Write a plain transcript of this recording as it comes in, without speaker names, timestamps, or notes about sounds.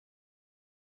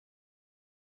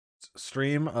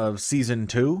stream of season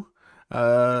 2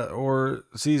 or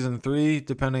season 3,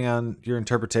 depending on your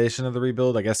interpretation of the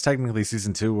rebuild. I guess technically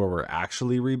season 2 where we're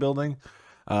actually rebuilding.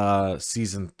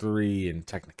 Season 3 in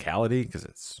technicality because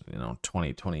it's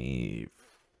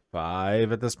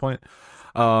 2025 at this point.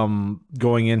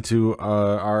 Going into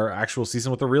our actual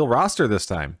season with a real roster this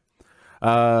time.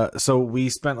 So we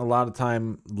spent a lot of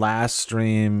time last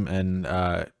stream and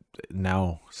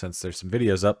now since there's some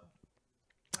videos up,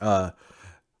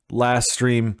 last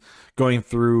stream going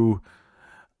through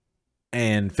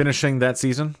and finishing that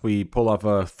season. We pulled off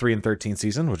a 3-13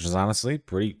 season, which is honestly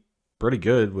pretty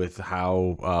good with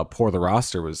how poor the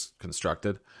roster was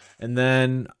constructed. And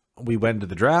then we went to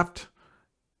the draft,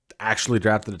 actually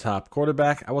drafted a top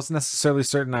quarterback. I wasn't necessarily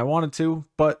certain I wanted to,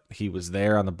 but he was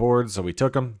there on the board, so we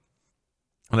took him.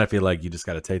 And I feel like you just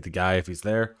got to take the guy if he's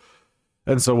there.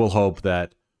 And so we'll hope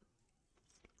that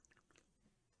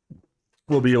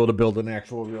we'll be able to build an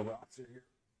actual real roster here.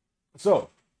 So,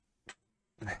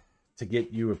 to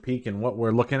get you a peek in what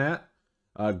we're looking at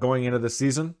going into the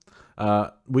season,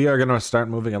 we are going to start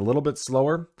moving a little bit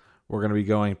slower. We're going to be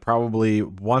going probably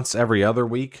once every other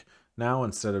week now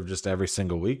instead of just every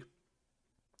single week.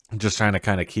 Just trying to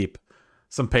kind of keep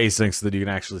some pacing so that you can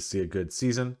actually see a good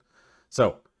season.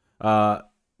 So,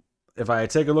 if I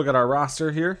take a look at our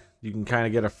roster here, you can kind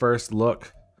of get a first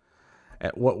look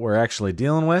at what we're actually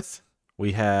dealing with.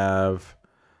 We have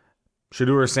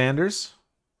Shedeur Sanders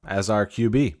as our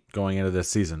QB going into this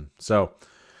season. So,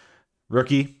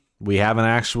 rookie, we have an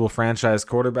actual franchise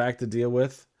quarterback to deal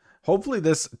with. Hopefully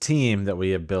this team that we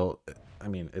have built, I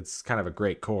mean, it's kind of a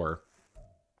great core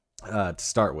to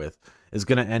start with, is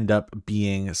going to end up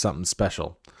being something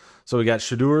special. So we got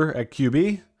Shedeur at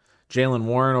QB, Jalen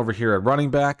Warren over here at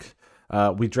running back.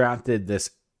 We drafted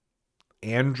this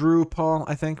Andrew Paul,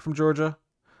 I think, from Georgia.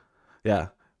 Yeah,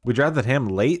 we drafted him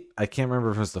late. I can't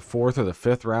remember if it was the 4th or the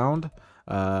 5th round.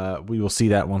 We will see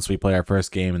that once we play our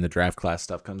first game and the draft class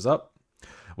stuff comes up.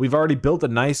 We've already built a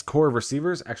nice core of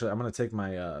receivers. Actually, I'm going to take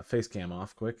my face cam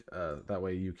off quick. That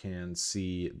way you can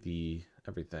see the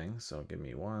everything. So give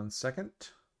me 1 second.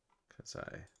 Because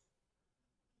I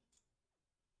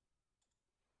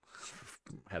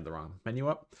had the wrong menu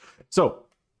up. So,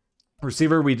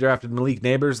 receiver, we drafted Malik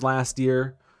Neighbors last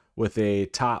year with a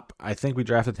top. I think we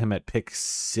drafted him at pick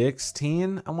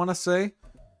 16, I want to say.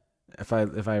 If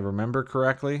I remember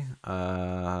correctly.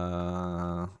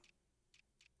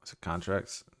 Is it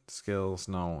contracts? Skills?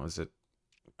 No, is it?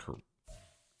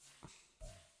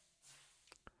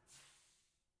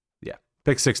 Yeah,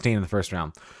 pick 16 in the first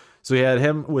round. So we had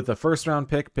him with a first round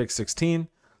pick 16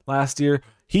 last year.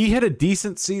 He had a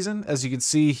decent season. As you can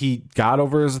see, he got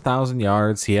over his 1,000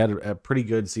 yards. He had a pretty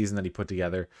good season that he put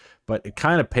together, but it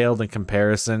kind of paled in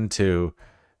comparison to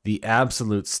the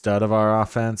absolute stud of our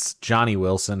offense, Johnny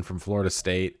Wilson from Florida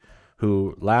State,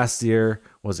 who last year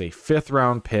was a 5th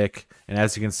round pick, and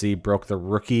as you can see, broke the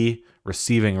rookie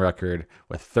receiving record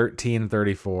with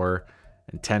 1334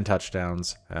 and 10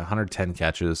 touchdowns, 110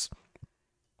 catches.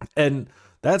 And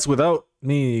that's without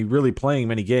me really playing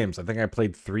many games. I think I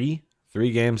played three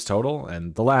games total,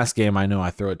 and the last game I know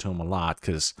I throw it to him a lot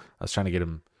because I was trying to get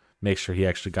him, make sure he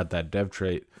actually got that dev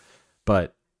trait,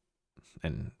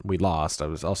 and we lost. I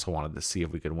was also wanted to see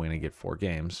if we could win and get 4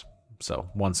 games. So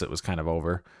once it was kind of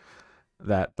over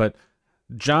that, but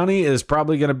Johnny is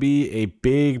probably going to be a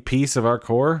big piece of our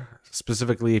core.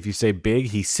 Specifically, if you say big,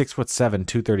 he's 6'7",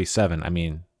 237. I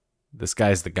mean, this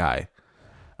guy's the guy,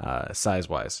 size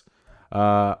wise.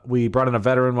 We brought in a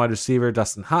veteran wide receiver,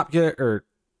 Dustin Hopkins.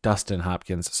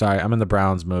 Sorry, I'm in the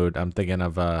Browns mood. I'm thinking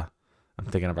of our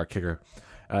kicker,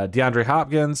 DeAndre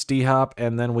Hopkins, D-Hop,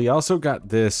 and then we also got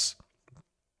this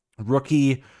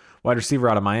rookie wide receiver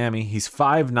out of Miami. He's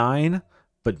 5'9",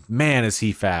 but man, is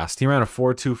he fast. He ran a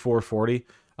 4.2 440.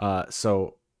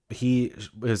 So he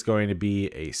is going to be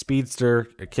a speedster,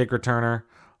 a kick returner,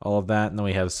 all of that. And then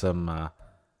we have some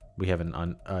we have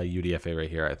an UDFA right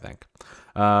here, I think.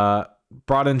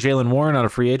 Brought in Jalen Warren out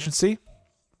of free agency.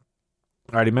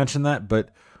 I already mentioned that, but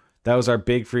that was our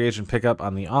big free agent pickup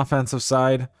on the offensive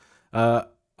side.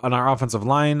 On our offensive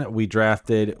line, we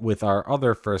drafted with our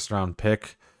other first-round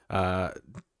pick,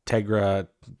 Tegra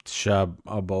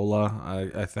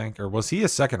Shabola, I think. Or was he a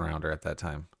second-rounder at that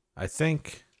time? I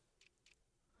think.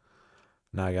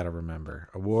 Now I got to remember.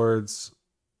 Awards,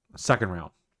 second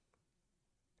round.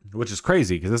 Which is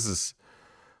crazy because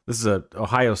this is a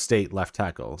Ohio State left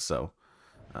tackle, so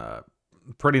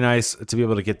pretty nice to be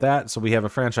able to get that. So we have a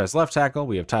franchise left tackle.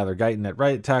 We have Tyler Guyton at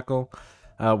right tackle.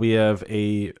 We have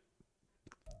a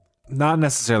not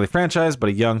necessarily franchise, but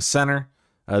a young center.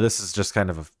 This is just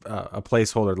kind of a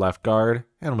placeholder left guard,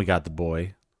 and we got the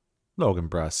boy, Logan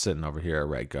Bruss sitting over here at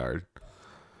right guard.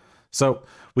 So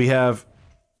we have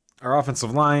our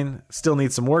offensive line still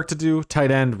needs some work to do.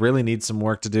 Tight end really needs some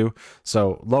work to do.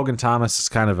 So Logan Thomas is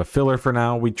kind of a filler for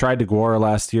now. We tried DeGuara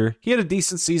last year. He had a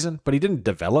decent season, but he didn't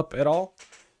develop at all.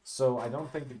 So I don't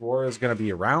think DeGuara is going to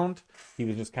be around. He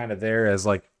was just kind of there as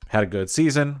like, had a good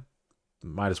season.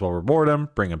 Might as well reward him,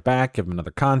 bring him back, give him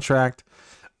another contract.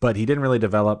 But he didn't really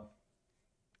develop.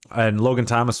 And Logan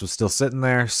Thomas was still sitting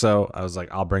there. So I was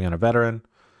like, I'll bring in a veteran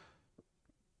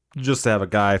just to have a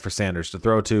guy for Sanders to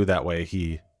throw to. That way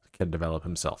he can develop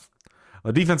himself.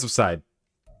 On the defensive side,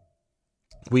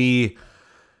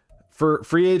 for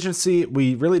free agency,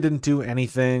 we really didn't do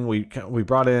anything. We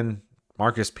brought in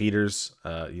Marcus Peters,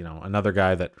 another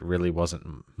guy that really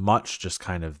wasn't much, just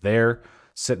kind of there,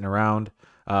 sitting around.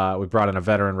 We brought in a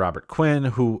veteran, Robert Quinn,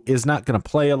 who is not going to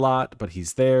play a lot, but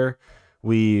he's there.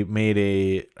 We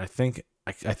made I think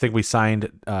we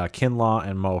signed Kinlaw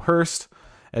and Mo Hurst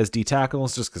as D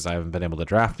tackles, just because I haven't been able to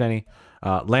draft any.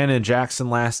 Landon Jackson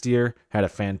last year had a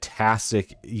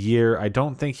fantastic year. I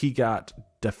don't think he got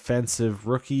Defensive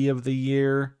Rookie of the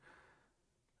Year.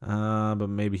 But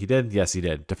maybe he did. Yes, he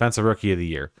did. Defensive Rookie of the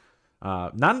Year.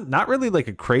 Not really like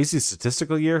a crazy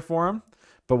statistical year for him.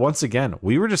 But once again,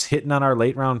 we were just hitting on our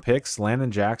late round picks.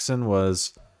 Landon Jackson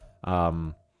was, he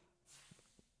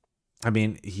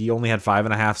only had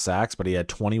 5.5 sacks, but he had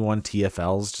 21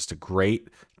 TFLs. Just a great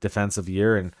defensive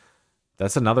year. And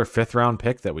that's another 5th round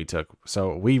pick that we took.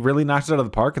 So we really knocked it out of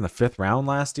the park in the 5th round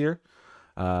last year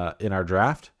in our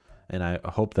draft. And I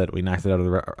hope that we knocked it out of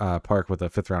the park with a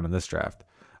 5th round in this draft.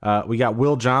 We got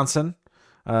Will Johnson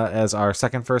as our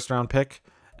second first-round pick,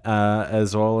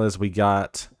 as well as we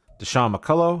got Deshaun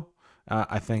McCullough,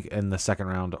 I think, in the 2nd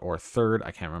round or 3rd.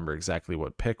 I can't remember exactly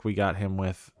what pick we got him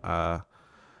with right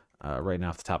now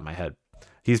off the top of my head.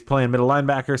 He's playing middle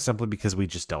linebacker simply because we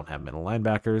just don't have middle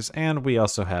linebackers, and we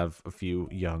also have a few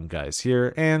young guys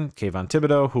here, and Kayvon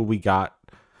Thibodeau, who we got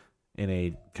in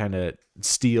a kind of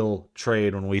steal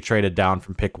trade when we traded down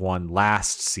from pick 1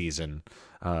 last season.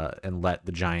 And let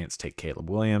the Giants take Caleb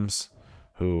Williams,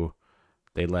 who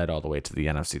they led all the way to the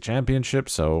NFC Championship.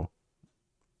 So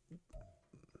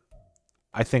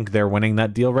I think they're winning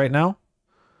that deal right now,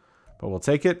 but we'll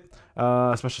take it.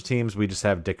 Special teams, we just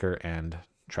have Dicker and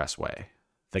Tressway,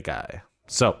 the guy.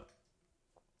 So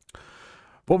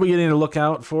what we need to look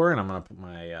out for, and I'm going to put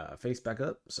my face back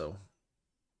up. So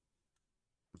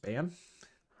bam.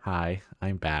 Hi,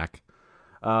 I'm back.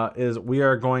 Is we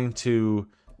are going to...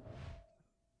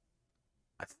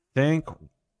 think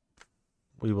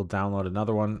we will download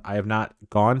another one. I have not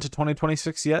gone to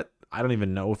 2026 yet. I don't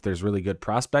even know if there's really good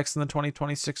prospects in the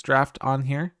 2026 draft on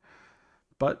here,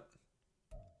 but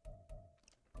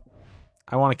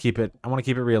I want to keep it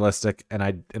realistic, and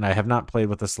I have not played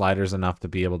with the sliders enough to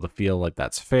be able to feel like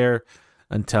that's fair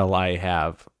until I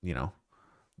have,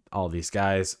 all these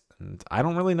guys. And I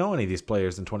don't really know any of these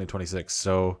players in 2026.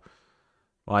 So,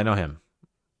 well, I know him.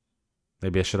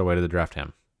 Maybe I should have waited to draft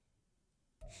him.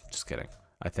 Just kidding.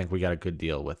 I think we got a good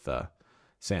deal with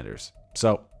Sanders.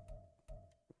 So,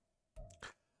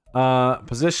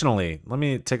 positionally, let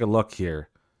me take a look here.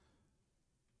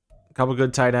 A couple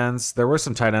good tight ends. There were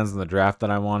some tight ends in the draft that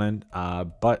I wanted,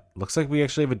 but looks like we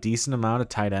actually have a decent amount of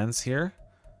tight ends here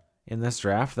in this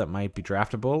draft that might be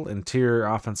draftable. Interior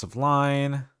offensive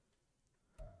line.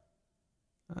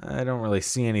 I don't really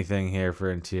see anything here for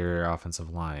interior offensive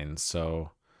line,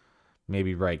 so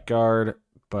maybe right guard,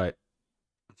 but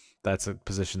that's a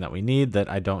position that we need that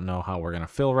I don't know how we're going to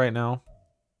fill right now.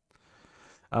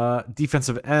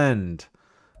 Defensive end.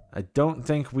 I don't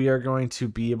think we are going to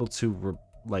be able to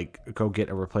go get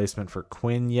a replacement for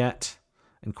Quinn yet.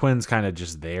 And Quinn's kind of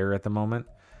just there at the moment.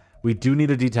 We do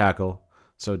need a D-tackle.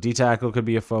 So D-tackle could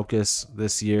be a focus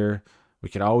this year. We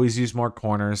could always use more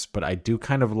corners, but I do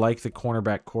kind of like the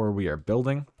cornerback core we are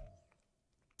building.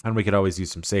 And we could always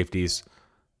use some safeties.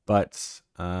 But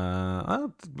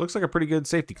looks like a pretty good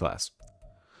safety class.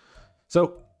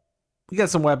 So we got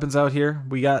some weapons out here.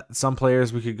 We got some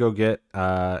players we could go get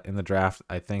in the draft.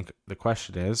 I think the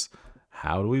question is,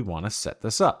 how do we want to set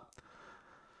this up?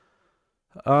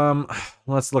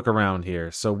 Let's look around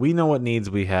here. So we know what needs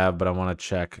we have, but I want to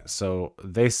check. So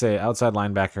they say outside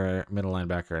linebacker, middle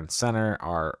linebacker, and center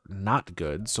are not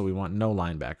good. So we want no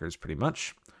linebackers pretty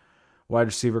much. Wide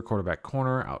receiver, quarterback,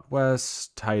 corner out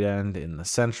west, tight end in the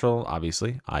central,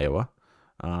 obviously, Iowa.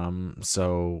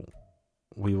 So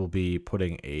we will be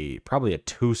putting probably a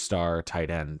 2-star tight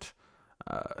end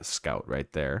scout right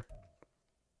there.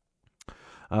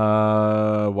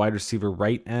 Wide receiver,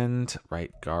 right end,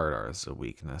 right guard is a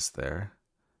weakness there.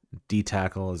 D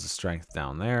tackle is a strength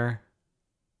down there.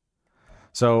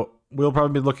 So we'll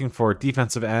probably be looking for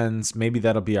defensive ends. Maybe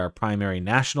that'll be our primary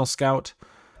national scout.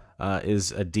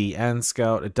 Is a DN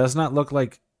scout. It does not look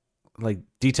like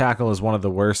D tackle is one of the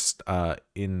worst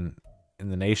in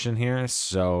the nation here.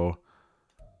 So,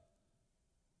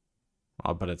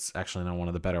 but it's actually not one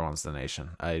of the better ones in the nation.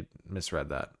 I misread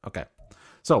that. Okay,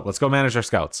 so let's go manage our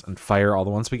scouts and fire all the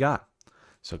ones we got.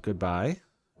 So goodbye,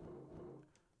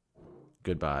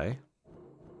 goodbye,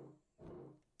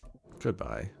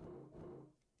 goodbye,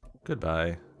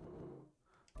 goodbye,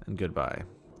 and goodbye.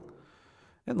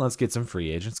 And let's get some free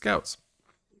agent scouts.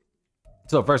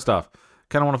 So first off,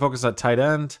 kind of want to focus on tight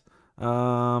end.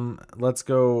 Let's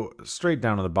go straight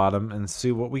down to the bottom and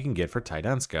see what we can get for tight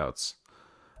end scouts.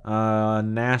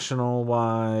 National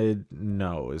wide,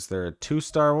 no. Is there a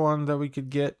 2-star one that we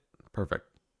could get? Perfect.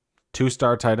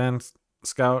 2-star tight end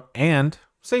scout and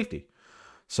safety.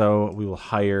 So we will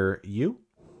hire you.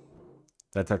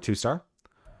 That's our 2-star.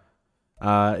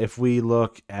 If we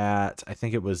look at, I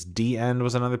think it was D end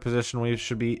was another position we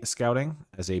should be scouting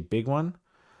as a big one.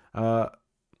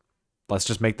 Let's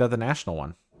just make that the national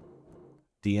one.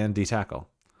 D end, D tackle.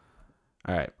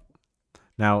 All right.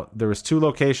 Now, there was 2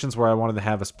 locations where I wanted to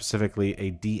have specifically a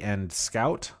D end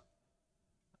scout.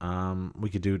 We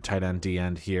could do tight end, D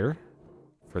end here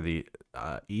for the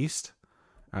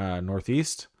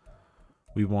northeast.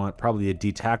 We want probably a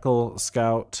D tackle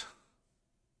scout.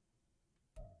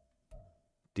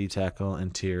 D tackle,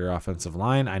 interior offensive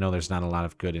line. I know there's not a lot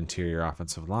of good interior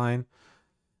offensive line.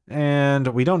 And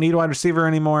we don't need wide receiver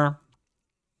anymore.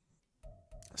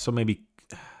 So maybe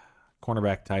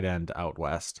cornerback, tight end out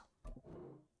west.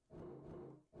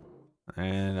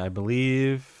 And I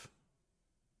believe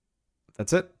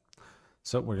that's it.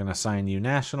 So we're going to assign you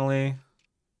nationally.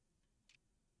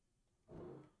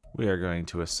 We are going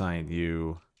to assign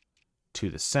you to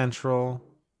the central.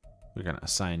 We're going to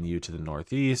assign you to the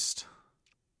northeast.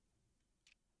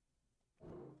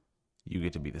 You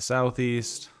get to be the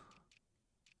southeast.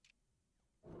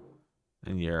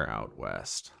 And you're out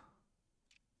west.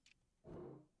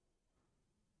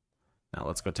 Now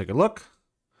let's go take a look.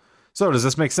 So does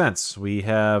this make sense? We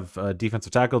have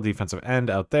defensive tackle, defensive end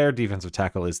out there. Defensive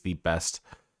tackle is the best,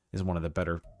 is one of the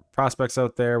better prospects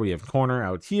out there. We have corner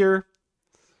out here,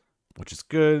 which is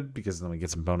good because then we get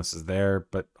some bonuses there,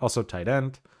 but also tight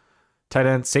end. Tight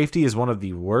end safety is one of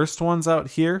the worst ones out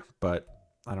here, but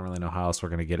I don't really know how else we're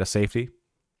going to get a safety.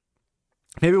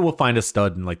 Maybe we'll find a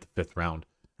stud in like the 5th round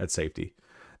at safety.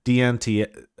 DN,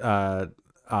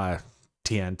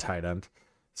 TN, tight end.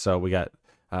 So we got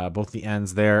both the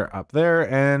ends there, up there,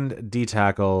 and D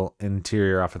tackle,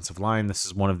 interior offensive line. This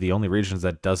is one of the only regions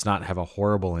that does not have a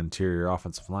horrible interior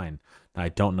offensive line. Now, I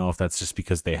don't know if that's just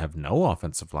because they have no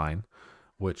offensive line,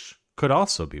 which could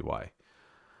also be why.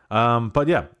 But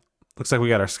yeah, looks like we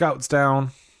got our scouts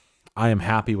down. I am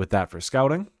happy with that for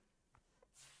scouting.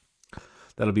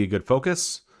 That'll be a good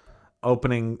focus.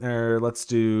 Opening there, let's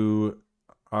do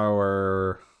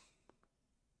our...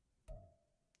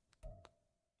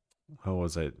 What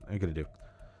was I going to do?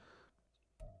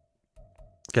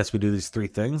 Guess we do these 3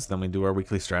 things, then we do our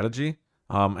weekly strategy.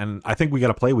 And I think we got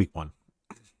to play week 1.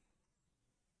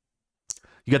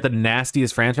 You got the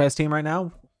nastiest franchise team right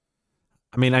now?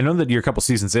 I mean, I know that you're a couple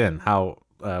seasons in.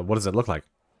 What does it look like?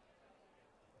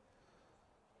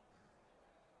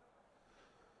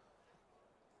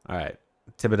 All right.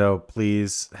 Thibodeau,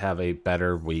 please have a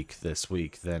better week this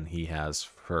week than he has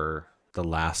for the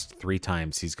last 3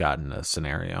 times he's gotten a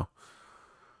scenario.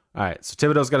 All right, so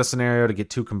Thibodeau's got a scenario to get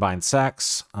 2 combined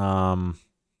sacks.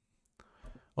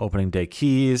 Opening day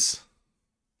keys.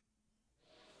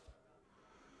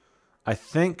 I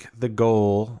think the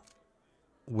goal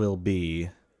will be...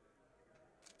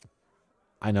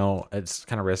 I know it's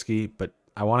kind of risky, but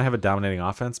I want to have a dominating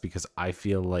offense because I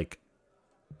feel like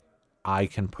I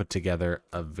can put together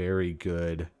a very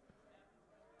good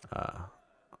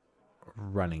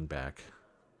running back.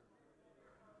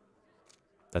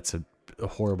 That's a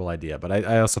horrible idea, but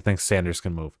I also think Sanders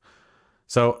can move.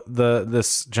 So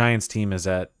this Giants team is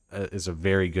a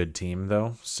very good team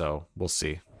though, so we'll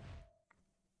see.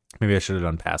 Maybe I should have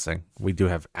done passing. We do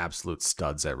have absolute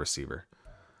studs at receiver.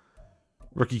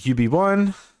 Rookie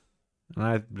QB1,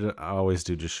 and I always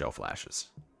do just show flashes.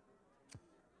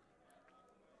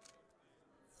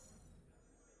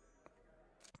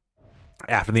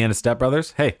 After the end of Step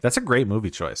Brothers, hey, that's a great movie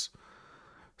choice.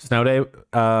 Snow Day,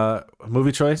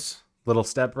 movie choice, Little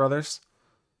Step Brothers.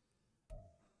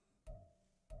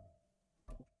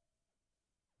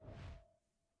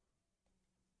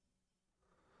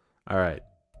 All right,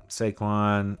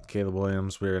 Saquon, Caleb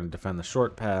Williams, we're going to defend the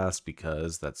short pass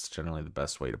because that's generally the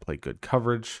best way to play good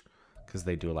coverage because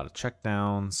they do a lot of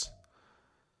checkdowns.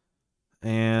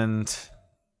 And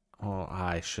oh,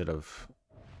 I should have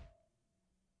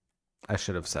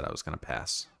said I was gonna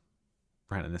pass.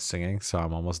 Brandon is singing, so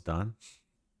I'm almost done.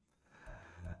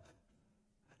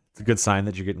 It's a good sign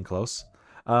that you're getting close.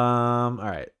 All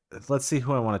right. Let's see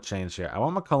who I want to change here. I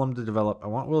want McCullum to develop. I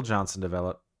want Will Johnson to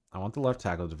develop. I want the left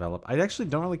tackle to develop. I actually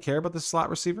don't really care about the slot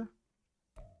receiver.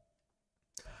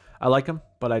 I like him,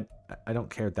 but I don't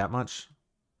care that much.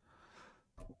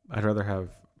 I'd rather have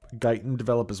Guyton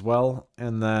develop as well.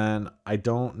 And then I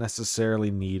don't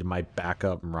necessarily need my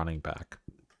backup running back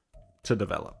to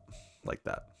develop like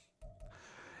that.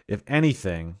 If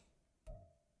anything,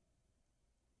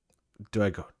 do I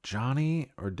go Johnny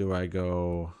or do I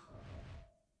go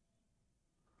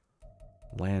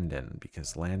Landon?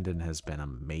 Because Landon has been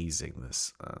amazing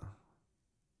this.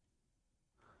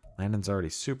 Landon's already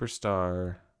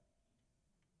superstar.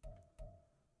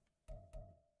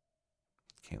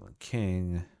 Caitlin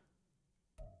King.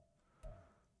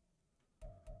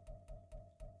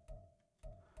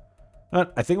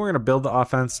 But I think we're going to build the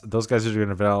offense. Those guys are going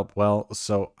to develop well.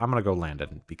 So I'm going to go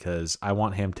Landon because I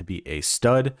want him to be a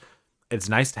stud. It's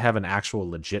nice to have an actual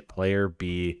legit player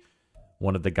be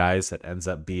one of the guys that ends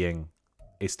up being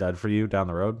a stud for you down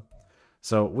the road.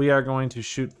 So we are going to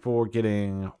shoot for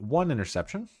getting 1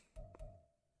 interception,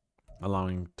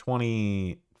 allowing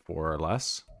 24 or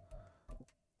less,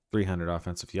 300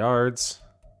 offensive yards.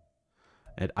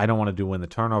 And I don't want to do win the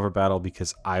turnover battle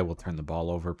because I will turn the ball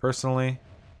over personally.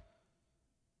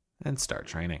 And start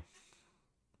training.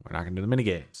 We're not going to do the mini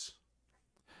games.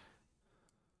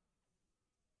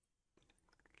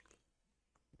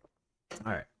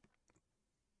 All right.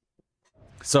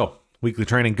 So, weekly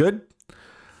training good.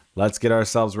 Let's get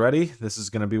ourselves ready. This is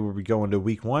going to be where we go into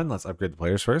week 1. Let's upgrade the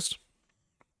players first.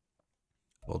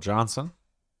 Will Johnson.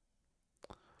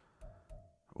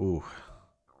 Ooh.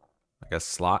 I guess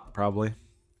slot, probably.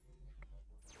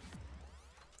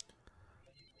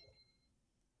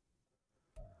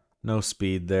 No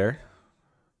speed there.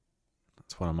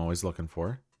 That's what I'm always looking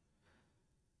for.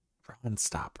 Run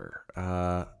stopper.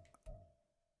 I'm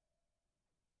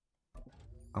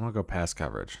going to go pass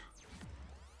coverage.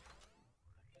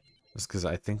 Just because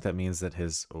I think that means that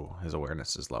his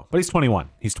awareness is low. But he's 21.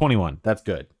 He's 21. That's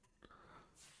good.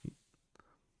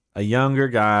 A younger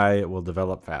guy will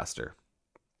develop faster.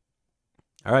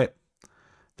 All right.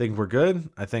 Think we're good.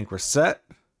 I think we're set.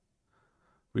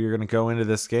 We are going to go into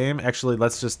this game. Actually,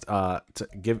 let's just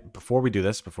before we do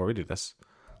this,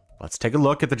 let's take a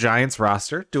look at the Giants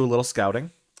roster, do a little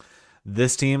scouting.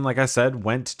 This team, like I said,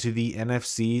 went to the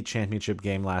NFC Championship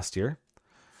game last year.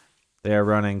 They are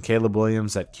running Caleb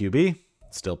Williams at QB,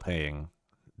 still paying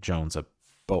Jones a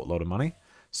boatload of money.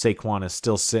 Saquon is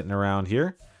still sitting around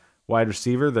here. Wide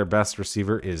receiver, their best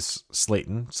receiver is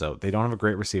Slayton, so they don't have a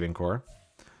great receiving core.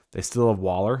 They still have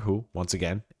Waller, who, once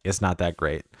again, is not that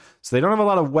great. So they don't have a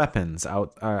lot of weapons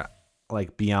out,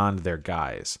 like beyond their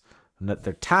guys. And that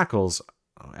their tackles,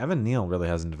 Evan Neal really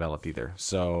hasn't developed either.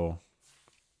 So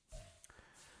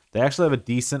they actually have a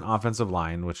decent offensive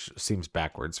line, which seems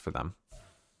backwards for them.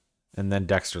 And then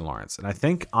Dexter Lawrence. And I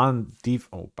think on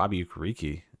Bobby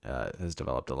Ukariki has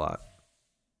developed a lot.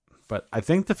 But I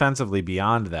think defensively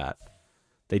beyond that,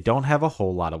 they don't have a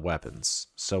whole lot of weapons.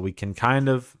 So we can kind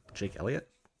of... Jake Elliott?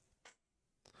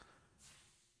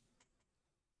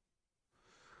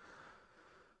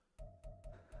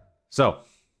 So,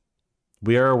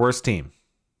 we are a worse team.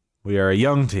 We are a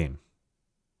young team.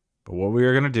 But what we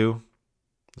are going to do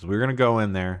is we're going to go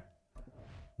in there.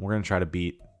 We're going to try to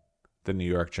beat the New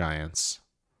York Giants.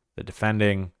 The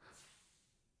defending...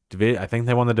 I think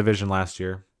they won the division last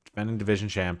year. Defending division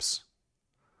champs.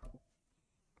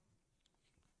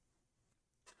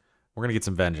 We're going to get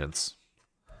some vengeance.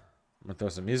 I'm going to throw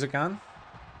some music on.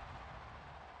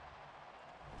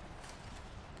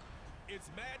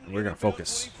 We're going to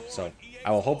focus. So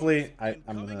I will hopefully,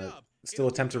 I'm going to still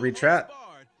attempt to read chat.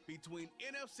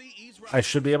 I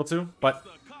should be able to, but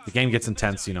the game gets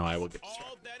intense, you know, I will get distracted.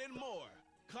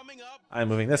 I'm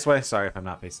moving this way. Sorry if I'm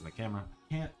not facing the camera.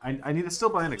 I need to still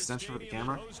buy an extension for the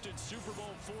camera.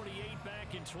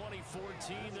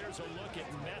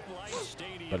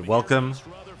 But welcome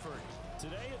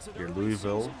your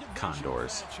Louisville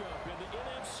Condors.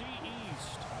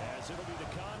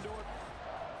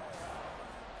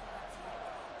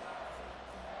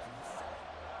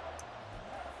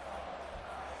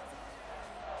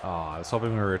 Oh, I was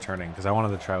hoping we were returning because I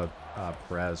wanted to try with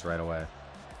Perez right away.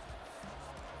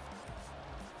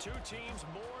 Two teams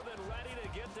more than ready to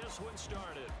get this one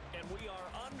started. And we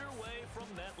are underway from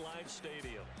MetLife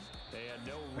Stadium. And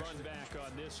no run back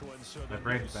on this one. So my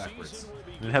brain's backwards.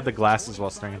 I had the glasses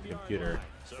while staring at the computer.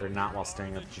 Or not while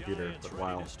staring at the computer, but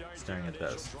while staring at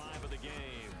this.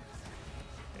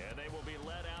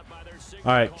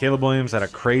 All right, Caleb Williams had a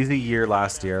crazy year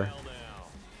last year.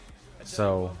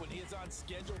 So when he is on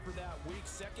schedule for that week,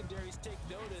 secondaries take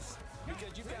notice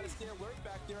because you've got to stay alert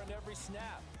back there on every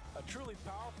snap. A truly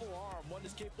powerful arm, one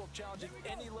is capable of challenging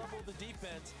any level of the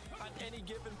defense on any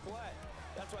given play.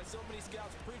 That's why so many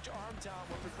scouts preach arm talent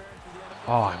when preparing for the NFL.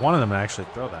 oh, I wanted him to actually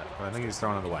throw that, but I think he's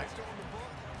throwing it away.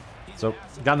 So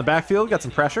got in the backfield, got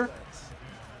some pressure.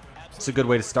 It's a good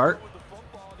way to start.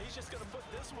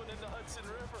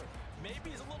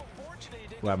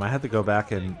 Well, I might have to go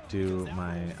back and do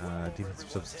my defensive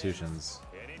substitutions.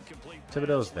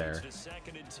 Thibodeau's there.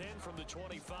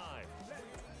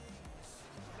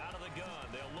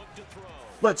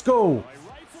 Let's go!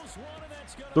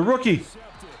 The rookie!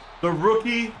 The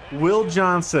rookie, Will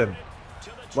Johnson.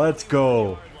 Let's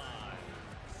go.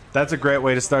 That's a great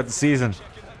way to start the season.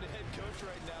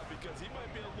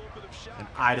 And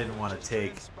I didn't want to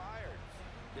take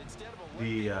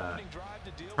the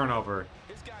turnover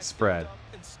spread.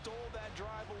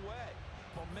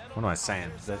 What am I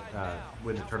saying? That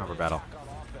win the turnover battle.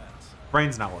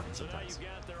 Brain's not working sometimes.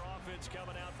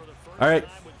 All right,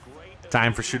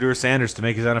 time for Shedeur Sanders to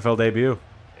make his NFL debut.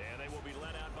 And they will be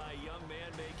led out by a young man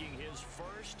making his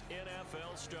first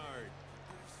NFL start.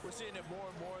 We're seeing it more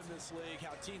and more in this league,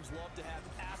 how teams love to have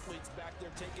athletes back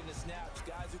there taking the snaps,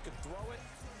 guys who can throw it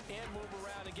and move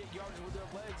around and get yards with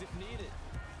their legs if needed.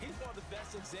 He's one of the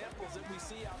best examples that we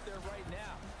see out there right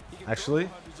now. Actually,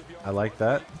 I like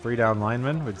that. 3 down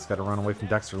linemen. We just got to run away from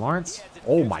Dexter Lawrence.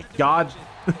 Oh my God.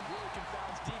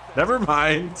 Never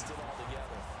mind.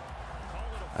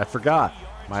 I forgot.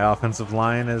 My offensive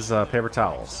line is paper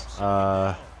towels.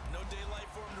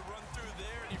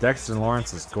 Dexter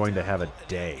Lawrence is going to have a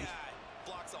day.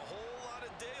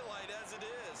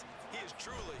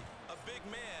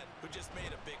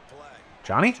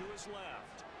 Johnny?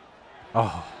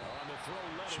 Oh.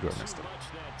 Shedeur missed him.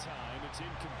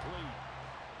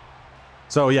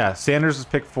 So yeah, Sanders was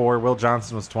pick 4, Will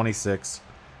Johnson was 26,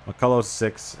 McCullough's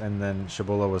 6, and then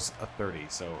Shabula was a 30.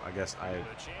 So I guess I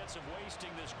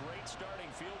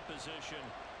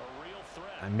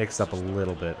mixed up a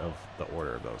little bit of the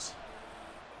order of those.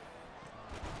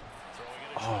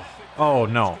 Oh, oh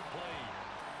no.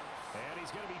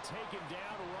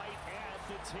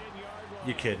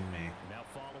 You kidding me?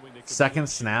 Second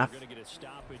snap.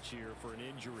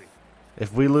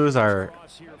 If we lose our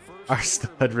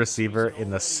stud receiver in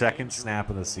the second snap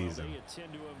of the season,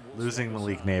 losing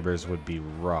Malik Neighbors would be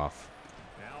rough.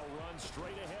 Now run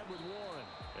straight ahead with Warren,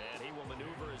 and he will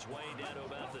maneuver his way down to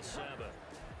about the 7.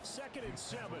 2nd and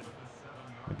 7.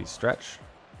 Maybe stretch.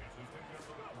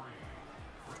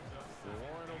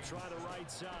 Warren will try the right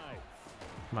side.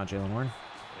 Come on, Jalen Warren.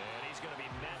 And he's going to be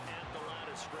met at the line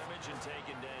of scrimmage and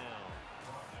taken down.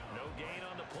 No gain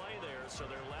on the play there, so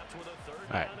they're left with a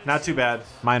 3rd. All right, not too bad.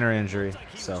 Minor injury,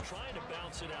 so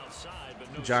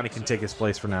Johnny can take his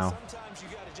place for now. Sometimes you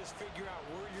got to just figure out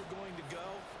where you're going to go,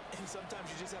 and sometimes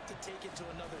you just have to take it to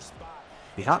another spot.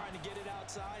 D-hop.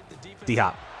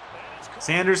 D-hop.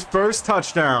 Sanders' first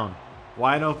touchdown.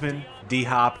 Wide open.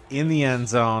 D-hop in the end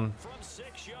zone.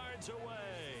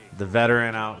 The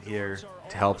veteran out here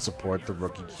to help support the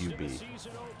rookie QB.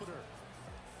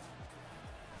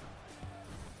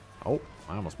 Oh,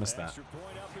 I almost missed that.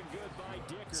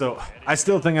 So I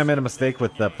still think I made a mistake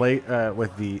with the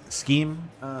with the scheme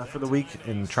for the week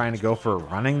in trying to go for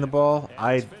running the ball.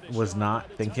 I was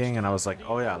not thinking, and I was like,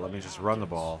 oh yeah, let me just run the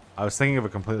ball. I was thinking of a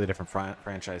completely different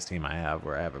franchise team I have,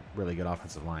 where I have a really good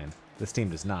offensive line. This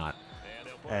team does not,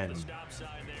 and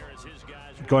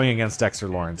going against Dexter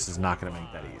Lawrence is not going to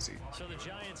make that easy. So the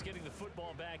Giants getting the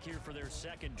football back here for their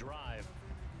second drive.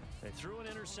 They threw an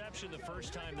interception the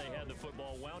first time they had the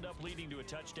football, wound up leading to a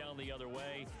touchdown the other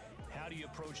way. How do you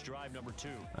approach drive number 2?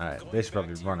 All right, they should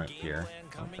probably run it here.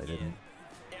 Oh, they didn't.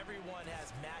 Everyone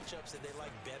has matchups that they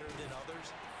like better than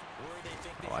others.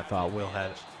 Oh, I thought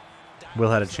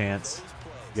Will had a chance.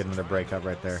 Get another breakup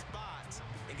right there.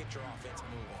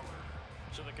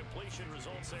 So the completion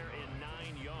results there in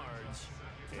 9 yards,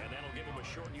 and that'll give them a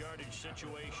short yardage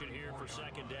situation here for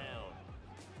 2nd down.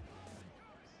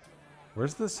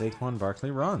 Where's the Saquon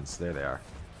Barkley runs? There they are.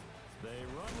 They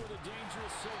run with a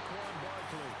dangerous Saquon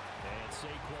Barkley, and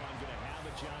Saquon going to have a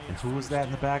Giants. And who was that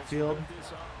in the backfield?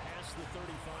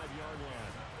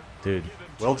 Dude,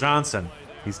 Will Johnson.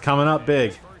 He's coming up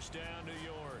big.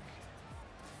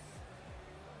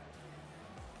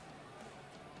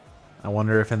 I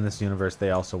wonder if in this universe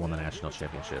they also won the national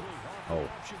championship. Oh,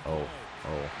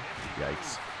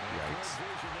 yikes, yikes.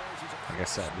 Like I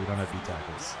said, we don't have D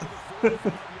tackles.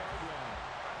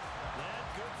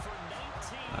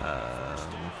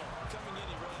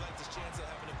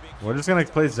 We're just going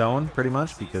to play zone pretty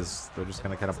much because we're just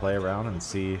going to kind of play around and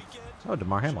see. Oh,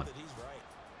 DeMar Hamlin.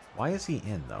 Why is he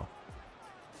in, though?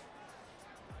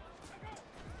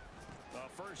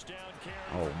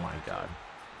 Oh, my God.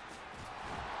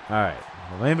 All right.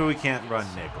 Well, maybe we can't run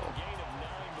nickel.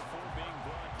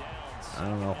 I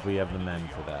don't know if we have the men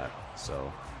for that.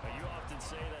 So,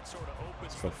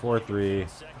 let's go 4-3.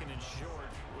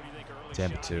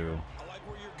 Tampa 2.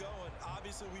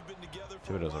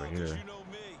 Thibodeau's over here.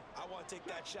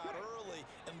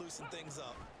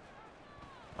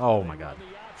 Oh my God.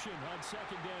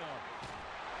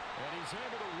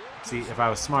 See, if I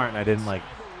was smart and I didn't like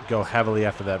go heavily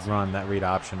after that run, that read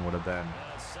option would have been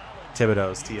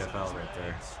Thibodeau's TFL right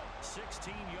there.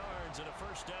 16 yards and a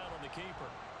first down on the keeper.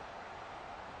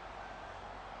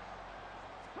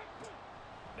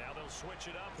 Now they'll switch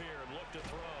it up here and look to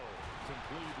throw.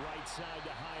 Complete right side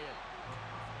to Hyatt.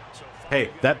 So hey,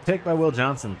 that pick by Will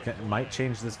Johnson might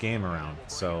change this game around.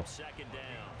 So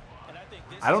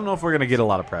I don't know if we're going to get a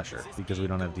lot of pressure because we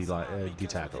don't have D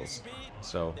tackles.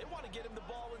 So They want to get him the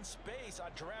ball in space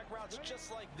on drag routes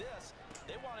just like this.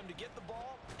 They want him to get the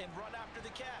ball and run after the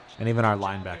catch. and even our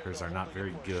linebackers are not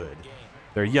very good.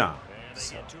 They're young. And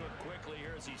they get to it quickly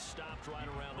here as he stopped right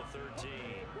around the 13.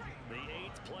 The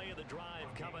 8th play of the drive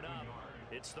coming up.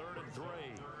 It's 3rd and 3.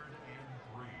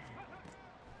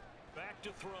 Back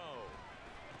to throw.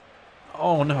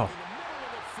 Oh no. The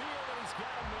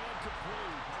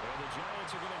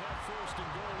Giants are going to have 1st and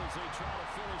goal as they try to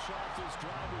finish off this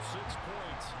drive with 6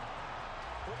 points.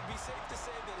 Would it be safe to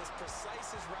say that as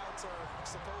precise as routes are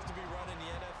supposed to be run in the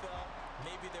NFL,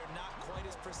 maybe they're not quite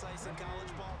as precise in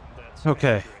college ball? That's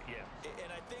okay. accurate, yeah.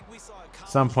 And I think we saw a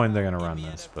Some point they're college gonna ball run in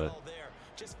the this, NFL but there.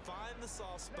 Just find the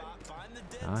soft spot, find the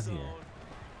dead not zone, here.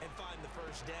 and find the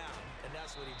first down. And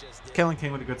that's what he just did. Kellen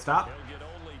King with a good stop. They'll get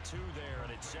only 2 there,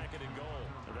 and it's 2nd and goal.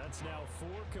 That's now 4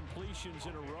 completions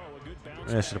in a row. A good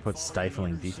bounce. I should have put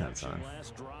stifling defense on.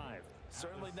 Last drive.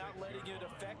 Certainly not letting it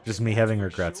affect Just me having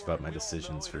regrets about my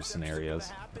decisions for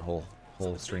scenarios. The whole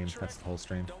stream. That's the whole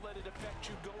stream. Don't let it affect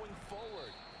you going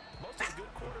forward. Most of the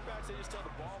good quarterbacks, they just tell the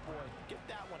ball boy, get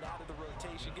that one out of the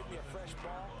rotation, give me a fresh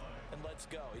ball, and let's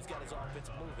go. He's got his offense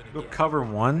moving Go again. cover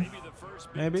 1. The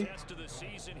first big Maybe. test of the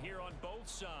season here on both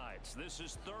sides. This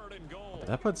is 3rd and goal.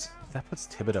 That puts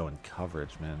Thibodeau in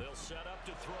coverage, man. They'll set up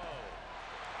to throw.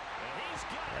 And he's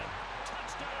got it.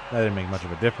 Touchdown. That didn't make much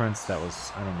of a difference. That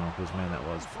was, I don't know whose man that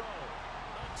was, but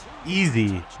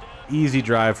easy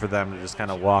drive for them to just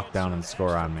kind of walk down and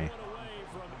score on me.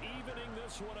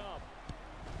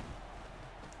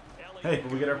 Hey,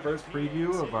 can we get our first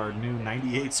preview of our new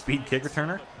 98 speed kick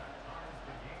returner?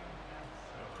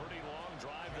 Pretty long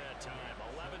drive that time.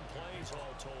 11 plays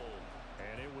all told.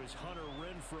 And it was Hunter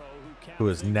Renfrow Who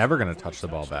is never going to touch the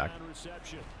ball back.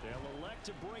 reception. They'll elect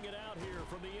to bring it out here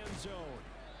from the end zone.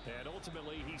 And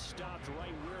ultimately, he stopped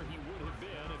right where he would have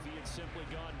been if he had simply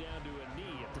gone down to a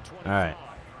knee at the 25. All right.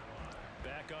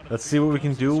 Let's see what we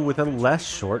can do with a less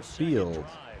short field. All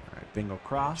right, bingo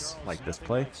cross, like this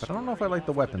play, but I don't know if I like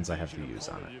the weapons I have to use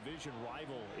on it. Division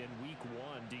rival in week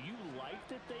 1. Do you like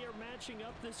that they are matching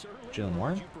up this early? Jalen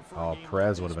Warren? Would you prefer Oh, game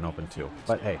Perez one would have been this open week too. on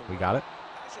But hey, we got it.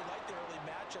 I actually like the early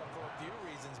matchup for a few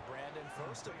reasons, Brandon.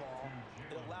 First of all,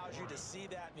 it allows you to see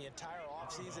that in the entire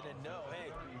offseason and know, hey,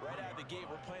 right out of the gate,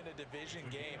 we're playing a division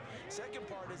game. Second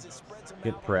part is it spreads them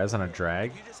Get out. Perez on a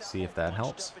drag, You just have see if all that bunched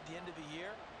helps. up at the end of the year.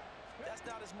 That's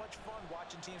not as much fun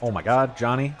watching teams Oh my try to God,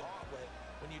 Johnny. gauntlet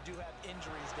when you do have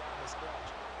injuries down the stretch.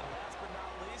 And last but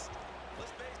not least,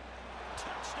 let's face it,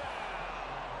 touchdown.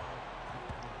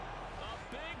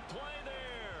 A big play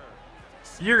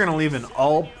there. You're gonna leave an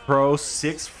all-pro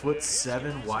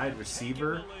 6'7" wide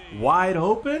receiver wide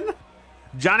open,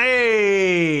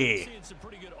 Johnny. Seeing some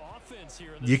pretty good offense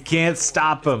here in You this can't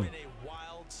stop him. been a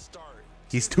wild start.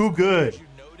 He's too good. You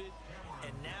noted,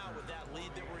 and now with that lead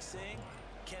that we're seeing,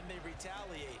 can they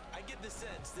retaliate? I get the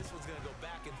sense this one's going to go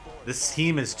back and forth. This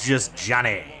team is just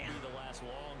Johnny. the last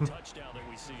long touchdown that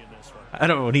we see in this one. I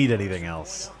don't need anything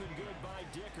else. Open good by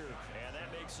Dicker, and that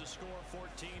makes the score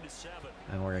 14-7.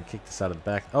 And we're gonna kick this out of the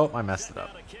back. Oh, I messed it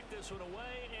up. Now to kick this one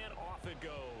away, and off it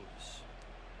goes.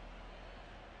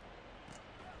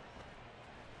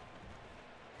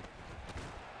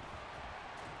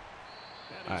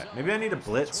 All right, maybe I need a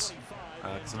blitz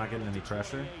because I'm not getting any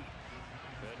pressure.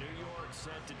 The New York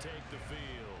set to take the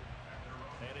field.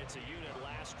 And it's a unit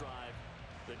last drive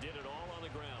that did it all on the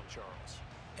ground, Charles.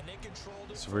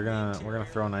 So we're gonna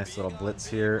throw a nice little blitz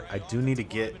here. I do need to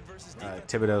get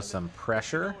Thibodeau some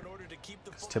pressure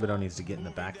because Thibodeau needs to get in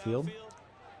the backfield.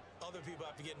 Other people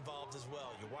have to get involved as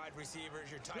well. Your wide receivers,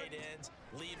 your tight ends,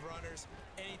 lead runners,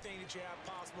 anything that you have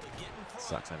possible to get in front.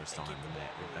 Sucks. I just don't have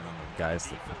the guys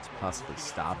that could possibly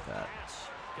stop that.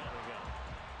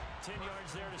 10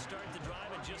 yards there to start the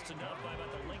drive, and just enough by about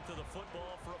the length of the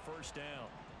football for a first down.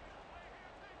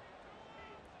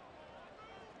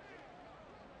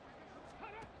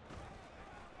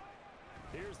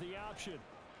 Here's the option.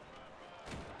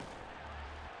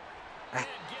 And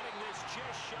getting this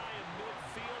just shy of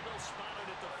midfield, they'll spot it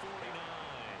at the 49.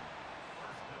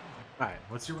 All right,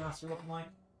 what's your roster looking like?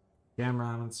 Cam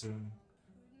Robinson.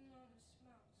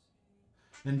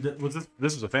 And was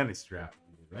this was a fantasy draft,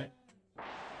 right?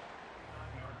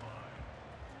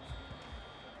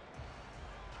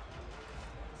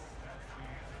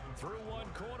 Through one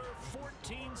quarter,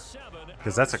 14-7.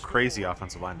 Because that's a crazy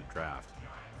offensive line to draft.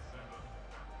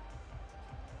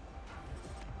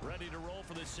 Ready to roll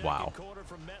for the second quarter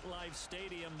from MetLife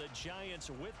Stadium. The Giants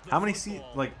with the how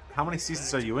many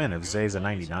seasons are you in if Zay's a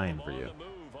 99 for you?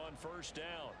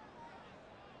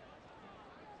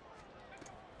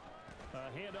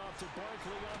 Handoff to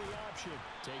Barkley on the option.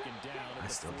 Taken down. I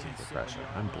still can't get pressure.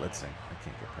 I'm blitzing. I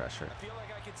can't get pressure. I feel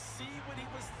like I could see what he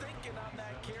was thinking on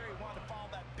that carry. Wanted to follow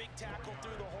that big tackle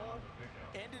through the hole.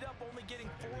 Ended up only getting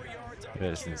 4 yards. I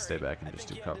just need to stay back and just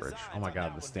do coverage. Oh my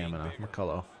God, the stamina.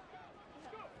 McCullough.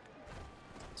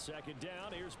 Second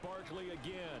down, here's Barkley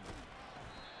again.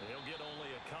 He'll get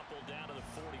only a couple down to the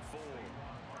 44.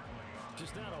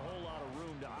 Just not a whole lot of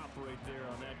room to operate there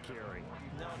on that carry.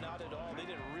 No, not at all. They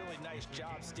did a really nice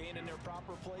job staying in their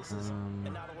proper places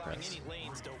and not allowing any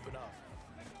lanes to open up.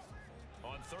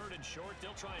 On third and short,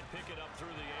 they'll try and pick it up through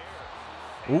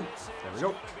the air. Ooh, there we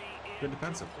go. Good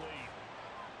defensive.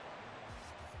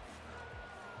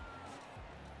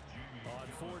 On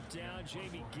fourth down,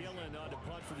 Jamie Gillen on to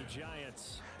punt for the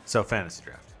Giants. So fantasy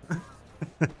draft.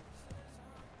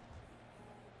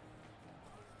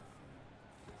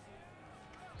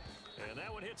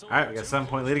 All right, we got a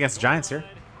 7-point lead against the Giants here.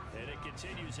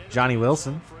 Johnny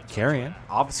Wilson carrying.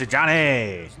 Officer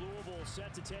Johnny.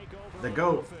 The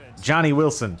GOAT. Johnny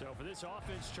Wilson.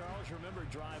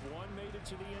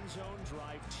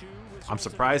 I'm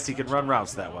surprised he can run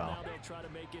routes that well. All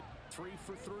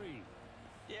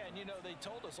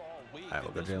right,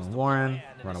 we'll go Jalen Warren.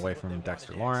 Run away from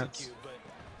Dexter Lawrence.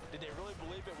 Did they really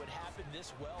believe it would happen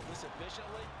this well, this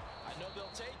efficiently? I know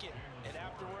they'll take it, and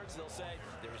afterwards they'll say,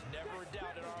 there was never a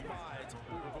doubt in our minds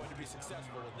we were going to be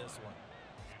successful in this one.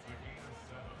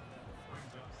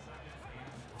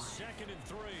 Second and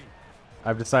 3.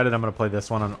 I've decided I'm going to play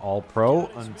this one on All Pro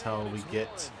until we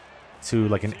get to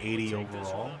like an 80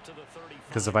 overall.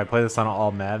 Because if I play this on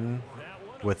All Madden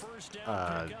with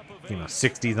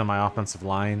 60s on my offensive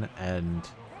line and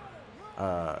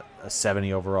a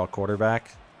 70 overall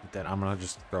quarterback, then I'm going to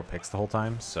just throw picks the whole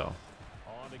time. So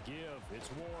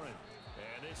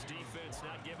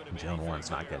Jalen Warren's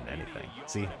not getting anything.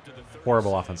 See?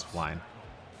 Horrible offensive line.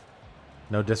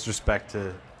 No disrespect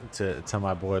to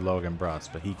my boy Logan Bruss,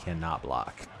 but he cannot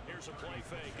block. Here's a play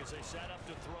fake as they set up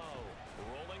to throw.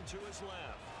 Rolling to his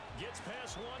left. Gets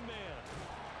past one man.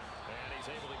 And he's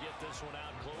able to get this one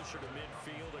out closer to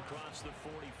midfield across the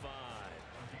 45.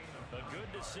 A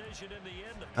good decision in the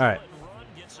end. All right. Run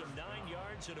gets him 9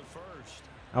 yards and a first.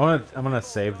 I'm gonna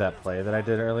save that play that I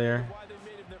did earlier.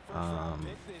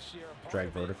 Drag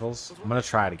verticals. I'm gonna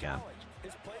try it again.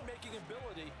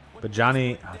 But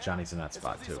Johnny's in that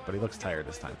spot too, but he looks tired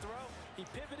this time. He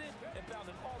pivoted and found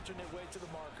an alternate way to the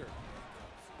marker.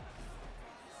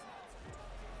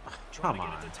 Come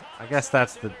on. I guess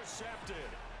that's the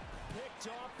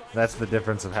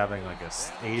difference of having like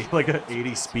a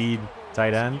 80 speed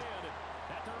tight end.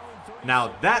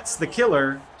 Now that's the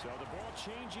killer. So the ball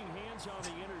changing hands on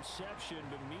the interception,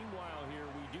 but meanwhile here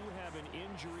we do have an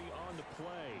injury on the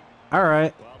play. All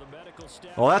right.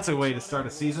 Well, that's a way to start a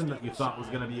season that you thought was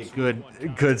going to be a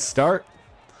good start.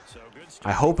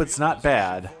 I hope it's not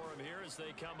bad.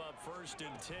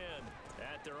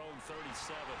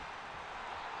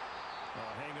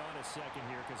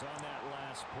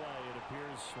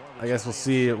 I guess we'll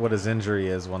see what his injury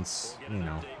is once, I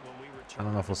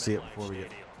don't know if we'll see it before we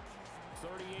get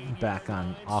back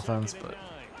on offense, but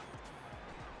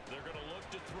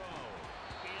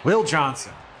Will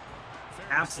Johnson,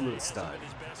 absolute stud.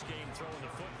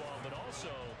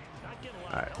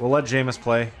 All right, we'll let Jameis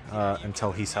play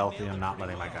until he's healthy. I'm not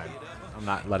letting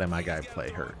my guy play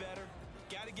hurt.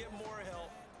 Gotta get more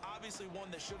help. Obviously,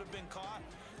 one that should have been caught.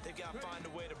 They got to find a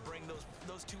way to bring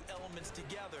those two elements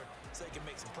together so they can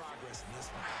make some progress in this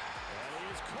one.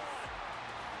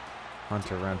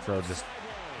 Hunter Renfrow just...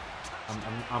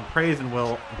 I'm praising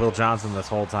Will Johnson this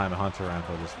whole time, and Hunter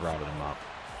Renfrow just robbing him up.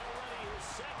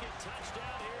 Second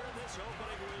touchdown here in this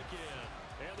opening weekend.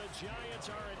 And the Giants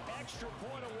are an extra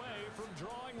point away from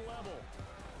drawing level.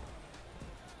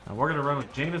 And we're going to run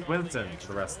with Jameis Winston for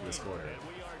the rest of this quarter. And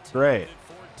we are tied Great. at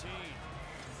 14.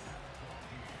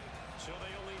 So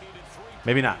they only needed 3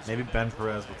 Maybe not. Maybe Ben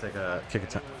Perez will take a kick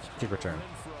return. Renfrow,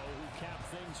 who capped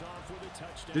things off with a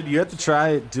touchdown. Dude, you have to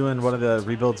try doing one of the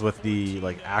rebuilds with the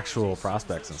like actual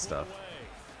prospects and stuff.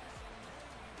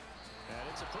 And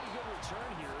it's a pretty good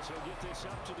return here, so get this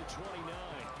up to the 29.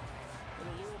 And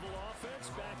the Louisville offense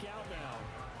back out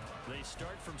now. They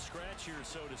start from scratch here,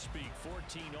 so to speak.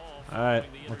 14 all. All right,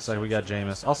 looks like we got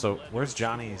Jameis. Also, where's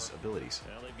Johnny's abilities?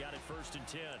 Well, they've got it 1st and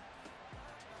 10.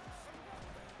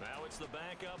 Now it's the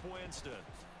backup Winston.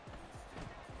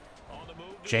 On the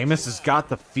move. Jameis has got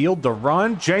the field to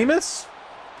run. Jameis?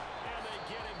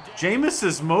 Jameis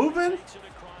is moving?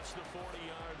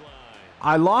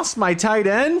 I lost my tight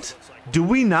end? Do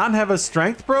we not have a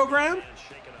strength program?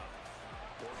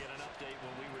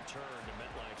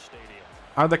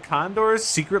 Are the Condors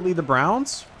secretly the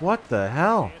Browns? What the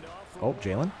hell? Oh,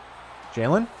 Jalen.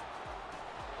 Jalen?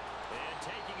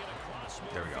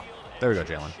 There we go. There we go,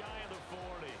 Jalen.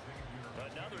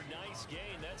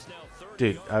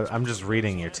 Dude, I'm just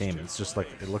reading your team. It's just like,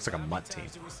 it looks like a mutt team.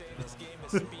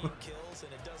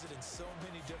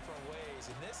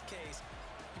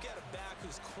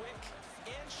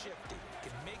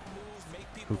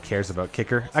 Who cares about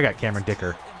kicker? I got Cameron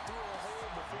Dicker.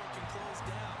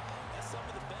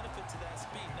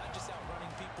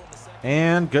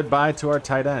 And goodbye to our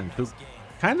tight end, who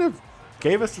kind of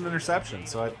gave us an interception.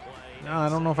 So I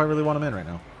don't know if I really want him in right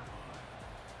now.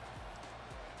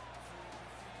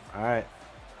 All right.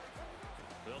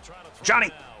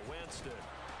 Johnny.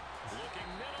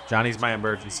 Johnny's my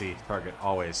emergency target,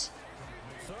 always.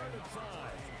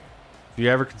 If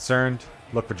you're ever concerned,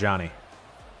 look for Johnny.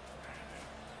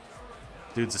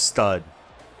 Dude's a stud.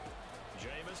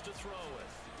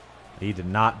 He did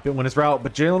not win his route,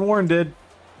 but Jalen Warren did.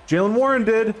 Jalen Warren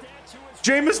did.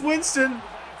 Jameis Winston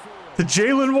to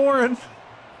Jalen Warren.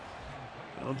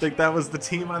 I don't think that was the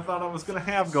team I thought I was going to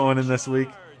have going in this week.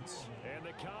 And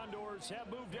the Condors have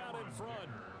moved out in front.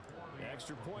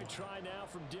 Extra point try now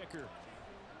from Dicker.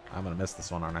 I'm going to miss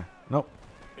this one, aren't I? Nope.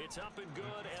 It's up and good,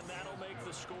 and that'll make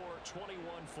the score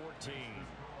 21-14.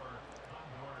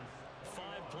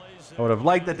 I would have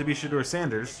liked that to be Shedeur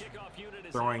Sanders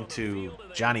throwing to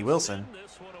Johnny Wilson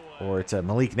or to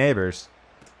Malik Neighbors,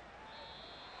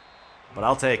 but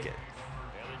I'll take it.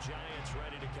 And the Giants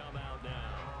ready to come out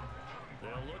now.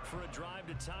 They'll look for a drive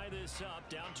to tie this up,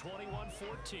 down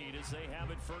 21-14 as they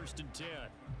have it 1st and 10.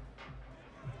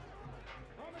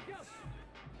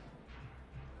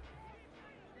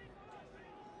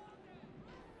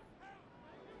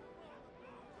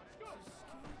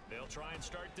 They'll try and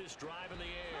start this drive in the air.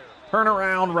 Turn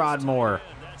around, Rodmore.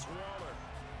 That's Waller.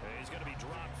 He's going to be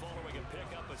dropped following a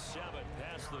pickup of 7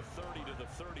 past the 30 to the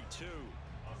 32.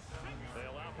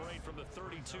 They'll operate from the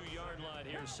 32-yard line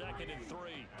here, 2nd and 3.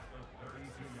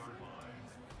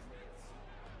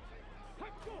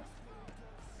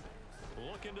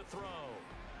 Looking to throw.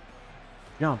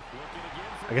 Yeah.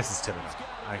 I guess it's typical.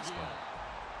 I explain.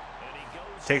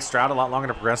 Takes Stroud a lot longer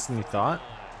to progress than you thought.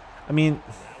 I mean,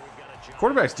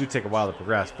 quarterbacks do take a while to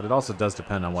progress, but it also does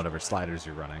depend on whatever sliders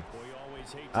you're running.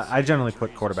 I generally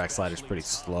put quarterback sliders pretty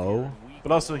slow,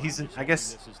 but also I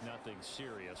guess.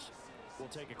 We'll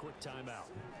take a quick timeout.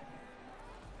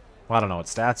 Well, I don't know what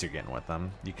stats you're getting with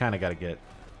them. You kind of got to get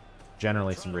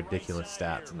generally some ridiculous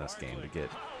stats in this game to get.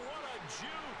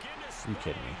 You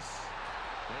kidding me?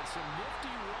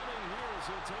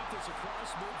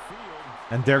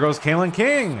 And there goes Kalen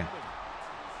King.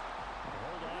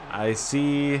 I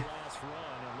see.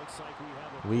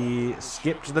 We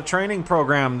skipped the training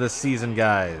program this season,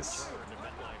 guys.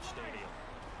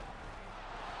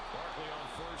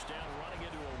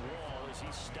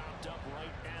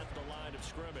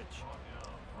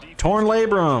 Torn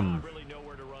labrum.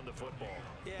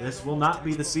 This will not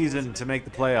be the season to make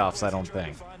the playoffs, I don't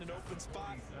think.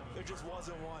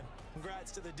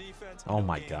 Oh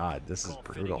my God, this is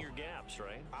brutal.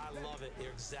 I love it.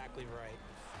 You're exactly right.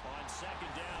 On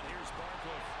 2nd down, here's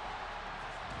Barkley.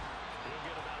 He'll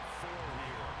get about 4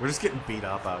 here. We're just getting beat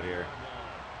up out here.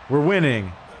 We're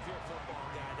winning.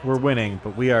 We're winning,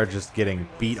 but we are just getting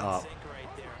beat up.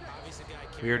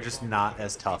 We are just not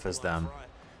as tough as them.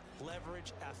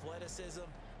 Leverage, athleticism,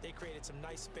 they created some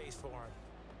nice space for him.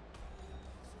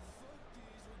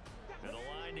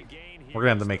 We're gonna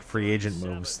have to make free agent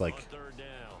moves like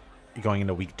going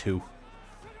into week 2.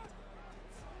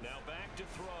 Now back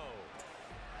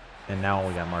And now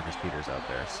we got Marcus Peters out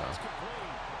there, so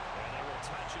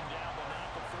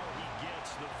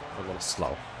a little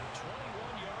slow.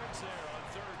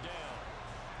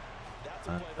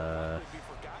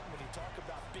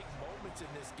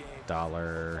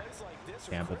 Dollar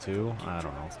Tampa 2. I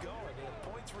don't know.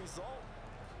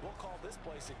 We'll call this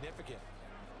play significant.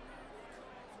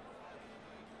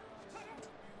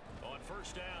 On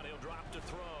first down, he'll drop to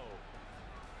throw.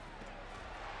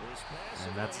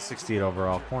 And that's a 68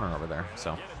 overall corner over there.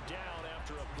 So.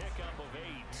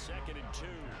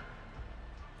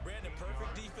 Brandon,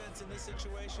 perfect defense in this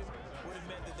situation would have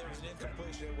meant that there was an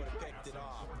incompletion that would have picked it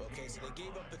off. Okay, so they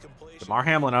gave up the completion. DeMar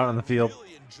Hamlin out on the field,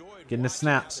 getting his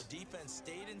snaps. The defense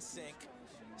stayed in sync,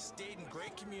 stayed in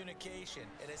great communication,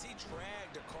 and as he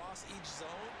dragged across each zone,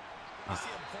 you see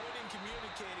him pointing,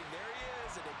 communicating. There he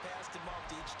is, and they passed him off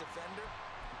to each defender.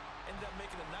 Ended up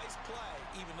making a nice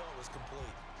play, even though it was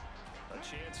complete. A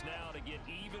chance now to get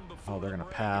even before. Oh, they're gonna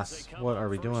pass. What are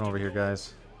we doing over here,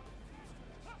 guys?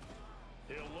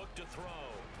 He'll look to throw.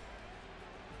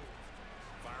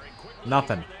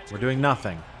 Nothing. We're doing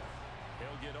nothing.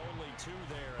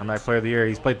 I'm my player of the year.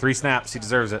 He's played 3 snaps. He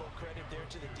deserves it. Credit there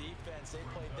to the defense. They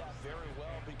played that very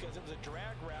well because it was a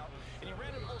drag route, and he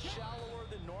ran it a little shallower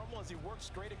than normal as he worked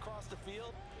straight across the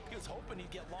field. He was hoping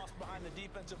he'd get lost behind the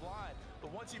defensive line,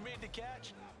 but once he made the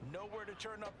catch, nowhere to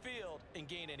turn upfield and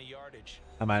gain any yardage.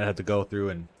 I might have to go through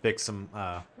and fix some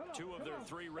 2 of their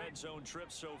 3 red zone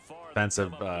trips so far.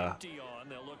 defensive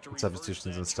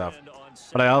substitutions and stuff.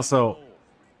 But I also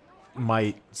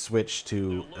might switch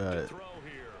to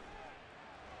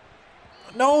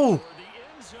no!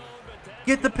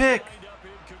 Get the pick!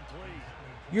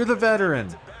 You're the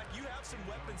veteran.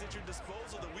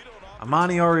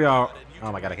 Amani Oriari.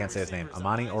 Oh my god, I can't say his name.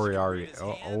 Amani Oriari.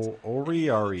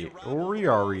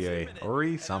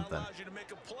 Ori something.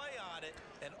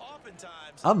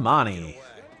 Amani.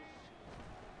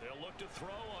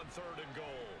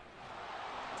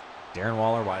 Darren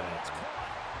Waller, wide open.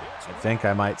 I think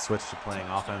I might switch to playing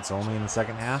offense only in the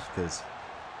second half because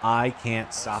I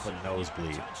can't stop a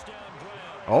nosebleed.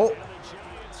 Oh!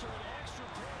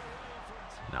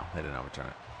 No, they didn't overturn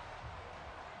it.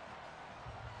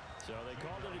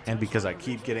 And because I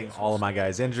keep getting all of my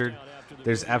guys injured,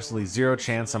 there's absolutely 0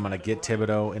 chance I'm going to get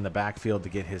Thibodeau in the backfield to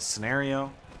get his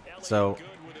scenario. So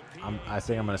I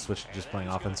think I'm going to switch to just playing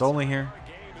offense only here.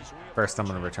 First, I'm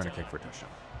going to return a kick for a touchdown.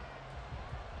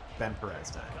 Ben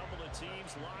Perez time. Couple of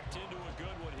teams locked into a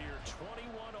good one here.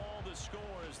 21 all the score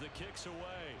as the kicks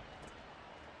away.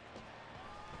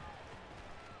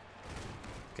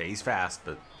 Okay, he's fast,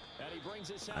 but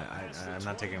I'm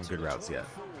not taking him good routes yet.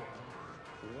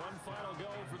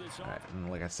 All right, and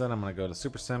like I said, I'm going to go to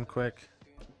Super Sim quick.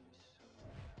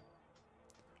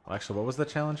 Well, actually, what was the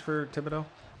challenge for Thibodeau?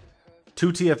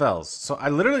 2 TFLs. So I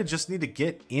literally just need to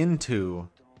get into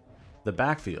the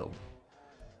backfield.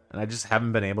 And I just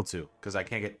haven't been able to because I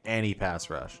can't get any pass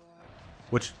rush.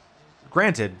 Which,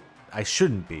 granted, I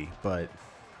shouldn't be, but...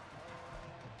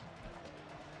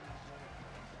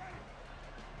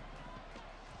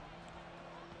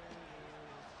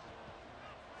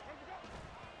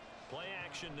 Play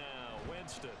action now.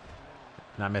 Winston.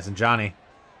 Not missing Johnny.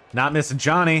 Not missing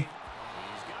Johnny.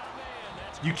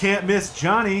 You can't miss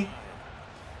Johnny.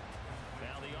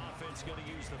 Now the offense going to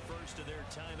use the first of their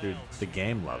timeouts. Dude, the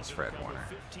game loves Fred Warner.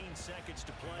 15 seconds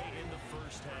to play in the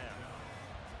first half.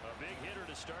 A big hitter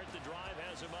to start the drive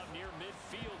has him up near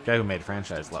midfield. The guy who made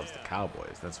franchise loves the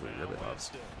Cowboys. That's what he really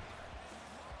loves.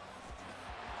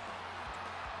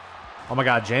 Oh my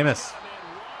God, Jameis.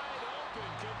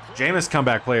 Jameis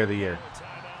comeback player of the year.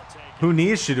 Who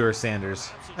needs Shedeur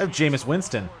Sanders? I have Jameis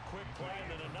Winston.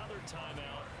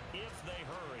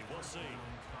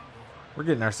 We're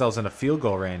getting ourselves into field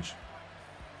goal range.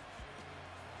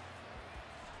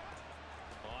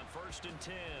 On 1st and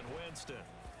 10, Winston.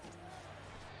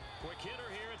 Quick hitter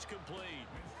here, it's complete.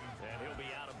 And he'll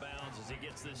be out of bounds as he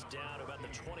gets this down about the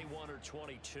 21 or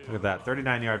 22. Look at that,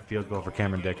 39-yard field goal for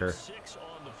Cameron Dicker. 6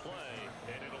 on the play,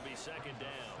 and it'll be 2nd down.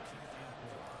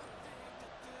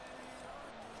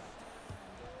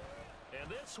 And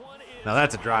this one is Now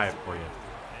that's a drive for you.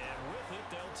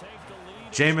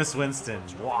 Jameis Winston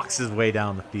walks his way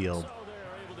down the field. So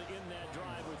they're able to end that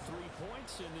drive with 3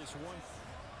 points in this one.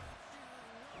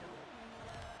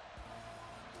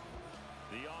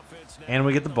 The offense now And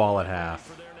we get the ball at half.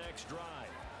 for their next drive.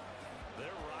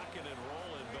 They're rocking and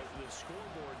rolling, but the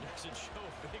scoreboard doesn't show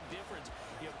a big difference.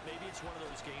 You know, maybe it's one of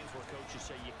those games where coaches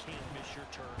say you can't miss your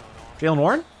turn on offense. Jalen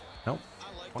Warren? Nope.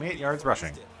 28 yards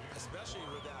rushing. Especially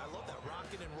with that, I love that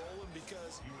rocking and rolling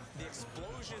because the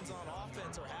explosions on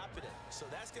offense are happening. So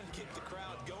that's going to keep the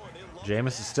crowd going.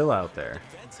 Jameis is still out there.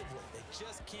 Defensively.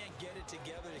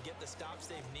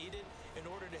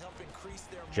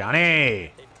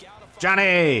 Johnny!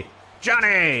 Johnny!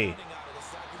 Johnny!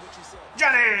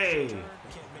 Johnny!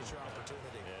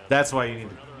 That's why you need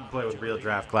to play with real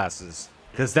draft classes.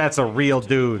 Because that's a real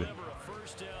dude.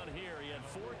 First down here. He had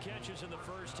 4 catches in the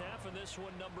first half, and this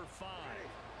one number 5.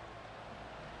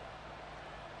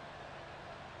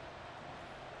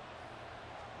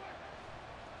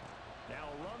 Now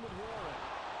a run with Warren.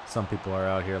 Some people are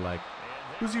out here like,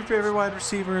 who's your favorite wide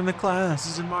receiver in the class?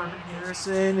 Is it Marvin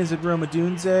Harrison? Is it Roma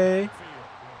Dunze?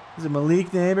 Is it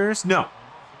Malik Neighbors? No.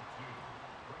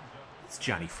 It's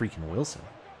Johnny freaking Wilson.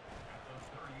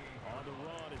 On the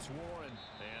run, it's Warren.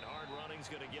 And hard running's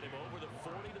going to get him over the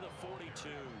 40 to the 42.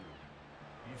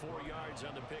 4 yards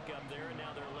on the pickup there, and now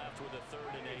they're left with a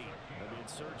 3rd and 8. They'll be in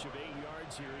search of 8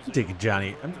 yards here.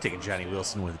 I'm taking Johnny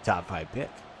Wilson with a top 5 pick.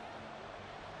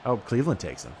 Oh, Cleveland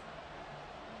takes him.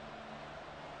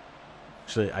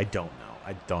 Actually, I don't know.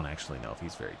 I don't actually know if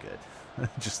he's very good.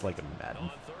 Just like a Madden. On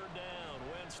 3rd down,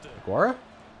 Winston. Aguara?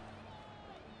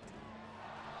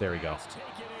 There we go.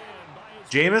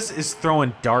 Jameis is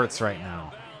throwing darts right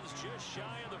now. Just shy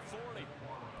of the 40.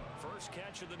 First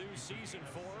catch of the new season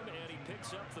for him, and he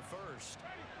picks up the first.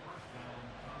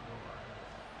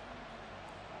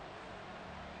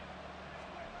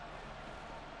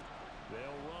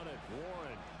 They'll run it.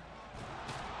 Warren.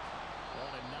 On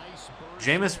a nice burst.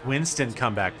 Jameis Winston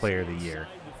comeback player of the year.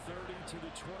 Inside the 30 to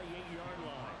the 28-yard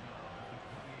line.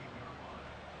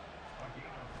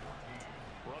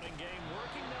 Running game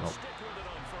working. They'll stick with it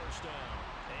on first down.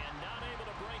 And not able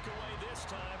to break away this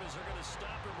time as they're going to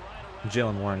stop him right around.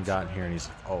 Jalen Warren got in here and he's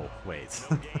like, oh, wait.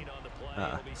 No gain on the play.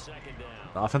 It'll be second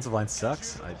down. The offensive line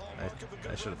sucks. I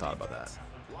should have thought about that.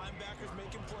 Linebackers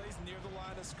making plays near the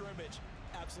line of scrimmage.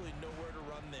 Absolutely nowhere to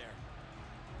run there.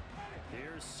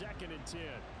 Here's 2nd and 10.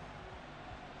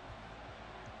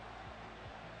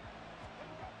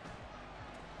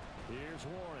 Here's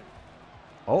Warren.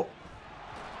 Oh.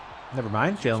 Never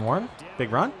mind. Jalen Warren.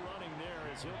 Big run. Running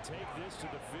there as he'll take this to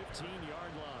the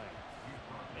 15-yard line.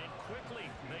 And quickly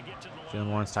they get to the line. Jalen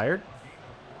Warren's tired.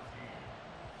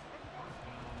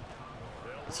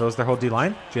 So is their whole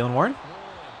D-line. Jalen Warren.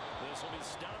 This will be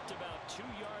stopped about 2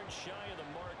 yards shy of the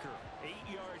marker.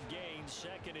 8-yard gain,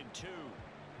 2nd and 2.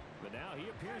 But now he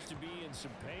appears to be in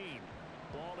some pain.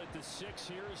 Ball at the 6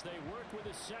 here as they work with a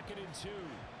 2nd and 2.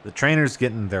 The trainer's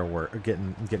getting their work,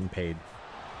 getting paid.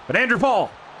 But Andrew Paul.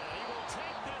 And he will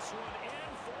take this one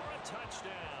in for a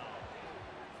touchdown.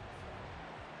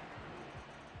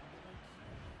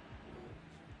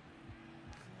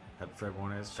 Had Fred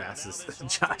Warner as fast as Now this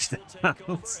Josh offense will take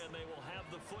over, Downs. and they will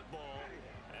have the football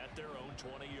at their own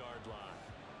 20-yard line.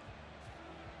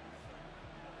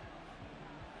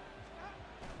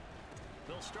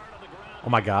 They'll start on the ground. Oh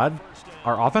my God. First down.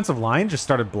 Our offensive line just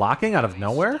started blocking out of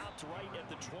nowhere. Stopped right at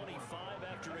the 25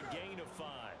 after a gain of 5.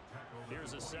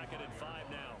 Here's a 2nd and 5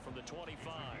 now from the 25.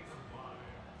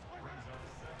 And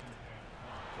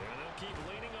they'll keep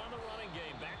leaning on the running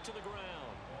game back to the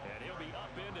ground. And he'll be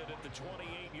upended at the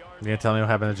 28-yard You gonna tell me what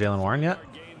happened to Jalen Warren yet?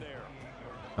 gain there.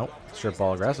 Nope. Strip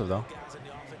ball aggressive though. Guys in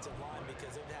the offensive line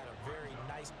because they've had a very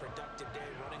nice, productive day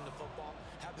running the football.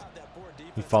 How about that poor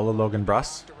defense? You follow Logan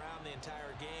Bruss. Around the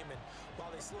entire game, and while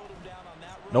they slowed him down on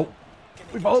that run, Nope. can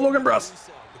We they follow continue Logan to Bruss. do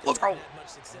so? Because Let's they go. haven't had much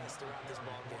success throughout this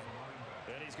ball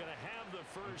game. And he's going to have the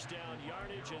first down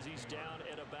yardage as he's down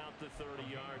at about the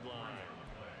 30-yard line.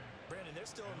 Brandon, they're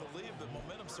still in the lead, but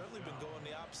momentum's certainly been going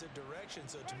the opposite direction.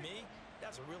 So to me,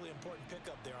 that's a really important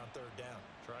pickup there on 3rd down.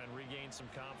 Try and regain some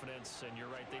confidence, and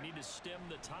you're right. They need to stem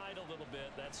the tide a little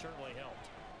bit. That certainly helped.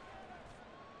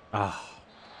 Ah.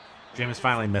 Jameis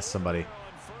finally missed somebody.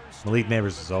 Malik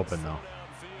Neighbors is open though.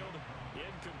 Downfield,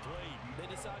 incomplete. They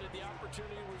decided the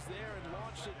opportunity was there and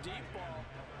launched a deep ball,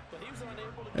 but he was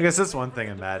unable to. I guess that's one thing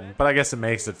in Madden, but I guess it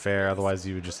makes it fair. Otherwise,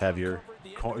 you would just have your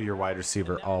wide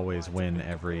receiver always win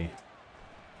every.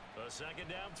 A 2nd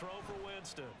down throw for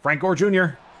Winston. Frank Gore Jr.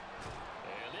 And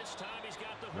this time he's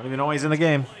got the I don't even know he's in the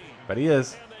game, but he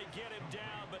is. And they get him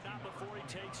down, but not before he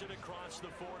takes it across the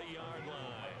 40-yard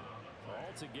line.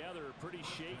 Altogether, a pretty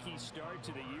shaky start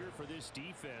to the year for this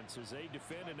defense as they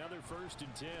defend another 1st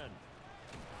and 10.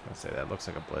 I'll say that looks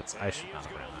like a blitz. I And should he not is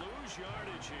going have ran to lose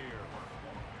yardage here.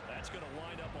 That's going to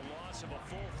wind up a loss of a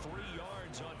full 3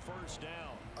 yards on 1st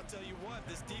down. I'll tell you what,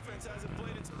 this defense hasn't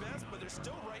played its best, but they're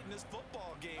still right in this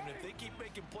football game. If they keep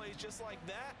making plays just like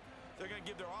that, they're going to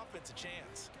give their offense a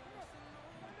chance.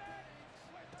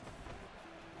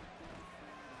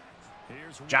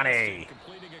 Here's Johnny. Winston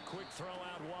completing a quick throw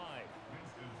out wide.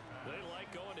 They like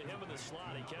going to him in the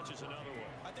slot. He catches another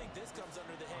one. I think this comes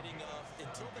under the heading of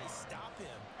until they stop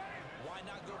him, why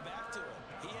not go back to him?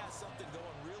 He has something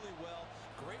going really well.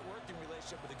 great working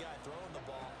relationship with the guy throwing the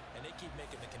ball, and they keep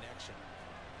making the connection.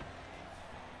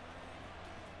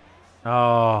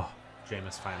 Oh,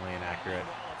 Jameis finally inaccurate.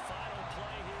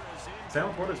 Sam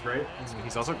Laporta's great.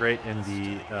 He's also great in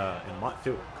the in Mutt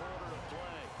too.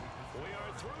 We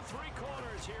are through 3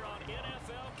 quarters here on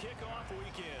NFL kickoff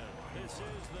weekend. This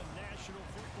is the National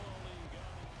Football League.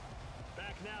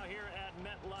 Back now here at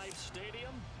MetLife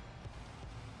Stadium,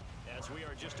 as we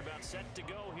are just about set to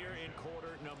go here in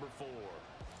quarter number 4.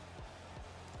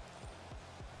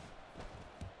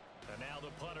 And now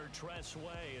the punter Tress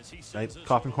Way as he sends Right,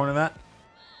 coffin corner that.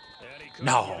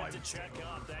 No. To check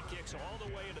up. That kicks all the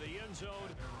way into the end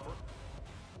zone.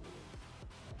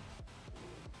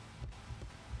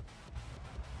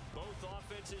 Both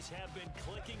offenses have been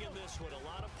clicking in this one. A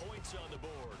lot of points on the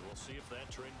board. We'll see if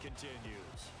that trend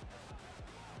continues.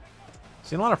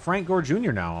 Seeing a lot of Frank Gore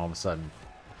Jr. now all of a sudden.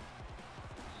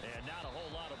 And not a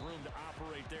whole lot of room to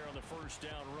operate there on the first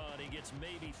down run. He gets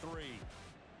maybe 3.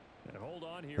 And hold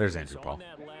on here. There's Andrew Paul.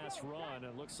 That last run,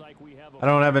 it looks like we have I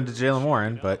don't have it to Jalen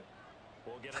Warren, but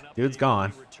dude's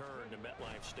gone.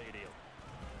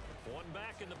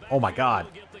 Oh my God.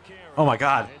 Oh my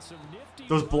God.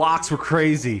 Those blocks were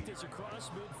crazy.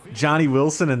 Johnny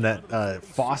Wilson and that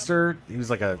Foster, he was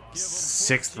like a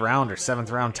 6th round or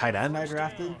 7th round tight end I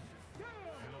drafted.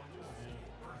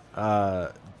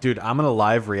 Dude, I'm gonna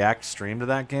live react stream to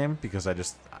that game because I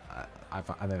think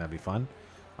that'd be fun.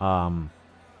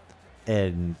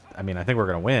 And I mean, I think we're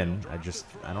gonna win. I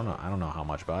don't know how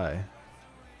much by.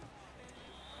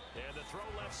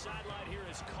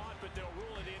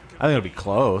 I think it'll be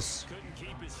close.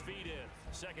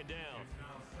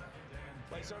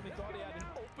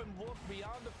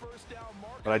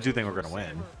 But I do think we're gonna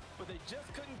win. But they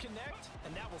just couldn't connect,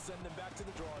 and that will send them back to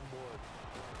the drawing board.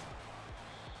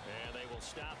 And they will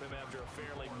stop him after a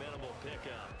fairly minimal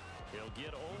pickup. He'll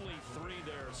get only 3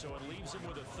 there, so it leaves him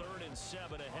with a 3rd and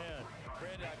 7 ahead.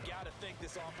 Brandon, I've got to think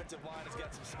this offensive line has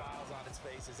got some smiles on its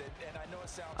faces, and I know it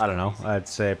sounds I don't know. crazy. I'd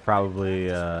say probably.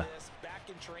 Back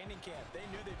in training camp, they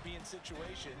knew they'd be in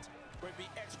situations where it'd be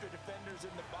extra defenders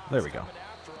in the box. There we go. coming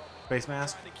after them, Face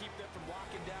mask. trying to keep them from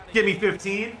locking down and Give me getting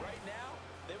 15. right now.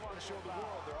 They want to show the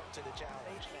world they're up to the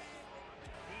challenge.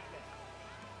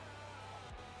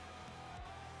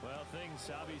 Well, things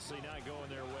obviously not going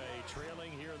their way.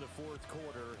 Trailing here in the 4th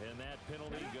quarter, and that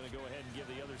penalty going to go ahead and give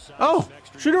the other side Oh, some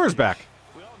extra Shedeur's back.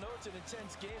 We all know it's an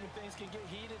intense game and things can get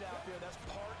heated out there. That's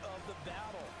part of the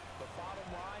battle. But bottom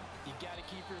line, you got to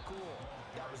keep your cool.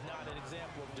 That was not an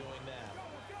example of doing that.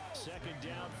 2nd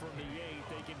down from the 8.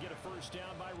 They can get a 1st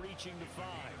down by reaching to 5.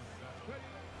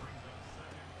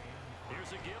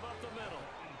 Here's a give up the middle.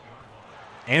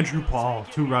 Andrew Paul,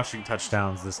 2 rushing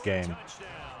touchdowns this game. Touchdown.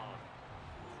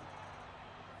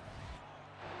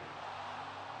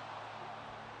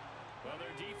 Well,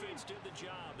 their defense did the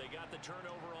job. They got the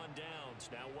turnover on downs.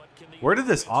 Now what can the Where did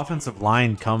this offensive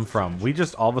line come from? We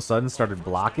just all of a sudden started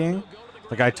blocking.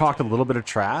 Like, I talked a little bit of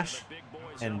trash,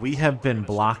 and we have been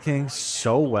blocking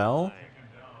so well.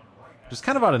 Just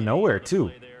kind of out of nowhere,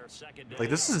 too. Like,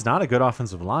 this is not a good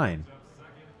offensive line.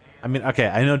 I mean, okay,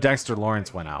 I know Dexter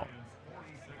Lawrence went out.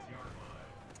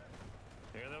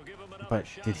 But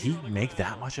did he make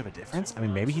that much of a difference? I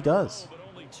mean, maybe he does. Well,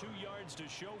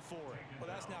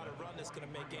 that's not a run that's going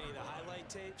to make any of the highlight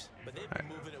tapes, but they've been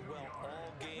moving it well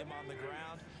all game on the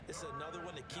ground. This is another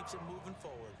one that keeps it moving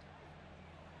forward.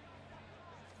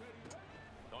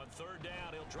 On 3rd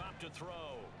down, he'll drop to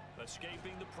throw.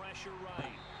 Escaping the pressure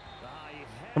right.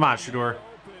 Come on, Shedeur.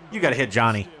 You got to hit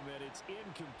Johnny. It's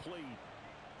incomplete.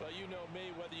 Well, you know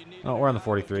me, whether you need Oh, we're on the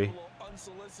 43.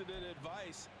 unsolicited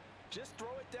advice, just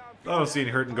throw it down. I don't see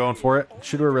any hurting going for it.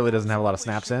 Shedeur really doesn't have a lot of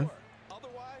snaps in.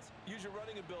 Otherwise, use your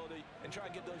running ability and try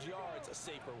and get those yards a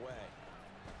safer way.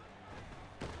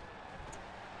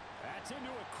 That's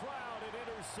into a crowd and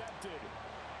intercepted.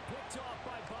 Picked off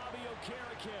by Bobby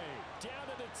Okereke. Down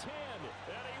to the 10,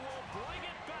 and he will bring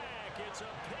it back. It's a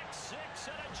pick 6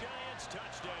 and a Giants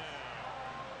touchdown.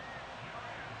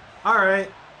 All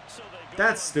right. So they go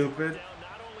That's on stupid. down.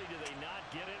 Not only do they not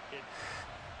get it,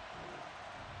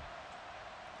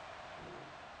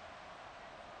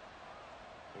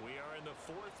 we are in the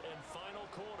 4th and final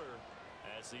quarter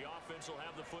as the offense will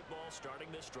have the football starting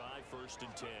this drive 1st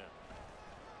and 10.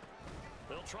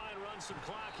 They'll try and run some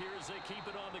clock here as they keep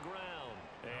it on the ground.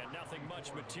 And nothing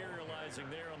much materializing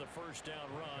there on the 1st down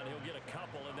run. He'll get a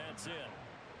couple, and that's it.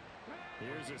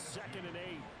 Here's a 2nd and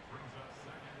 8.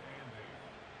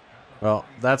 Well,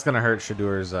 that's going to hurt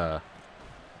Shedeur's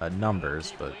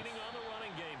numbers, but Leaning on the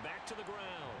running game, back to the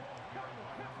ground.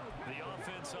 The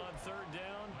offense on 3rd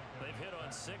down, they they've hit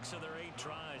on 6 of their 8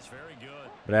 tries. Very good.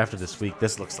 But after this week,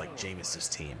 this looks like Jameis's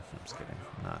team. I'm just kidding.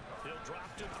 Not. He'll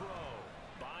drop to throw.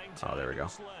 Buying Oh, there we go.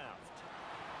 time to his left.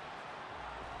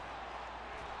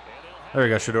 And he'll have There we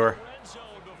go, it in the Shedeur. red zone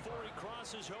before he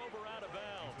crosses over out of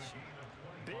bounds.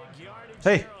 Big yardage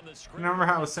Hey, there on the screen. remember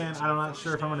how I was saying I'm not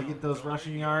sure if I'm going to get those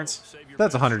rushing yards?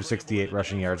 That's 168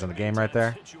 rushing yards on the game right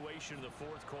there. Situation in the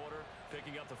fourth quarter,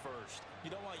 picking up the first. You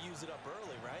don't want to use it up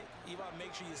early, right? You want to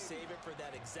make sure you save it for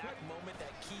that exact moment,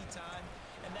 that key time.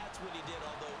 And that's what he did,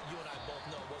 although you and I both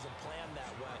know it wasn't planned that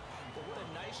way. But what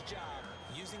a nice job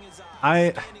using his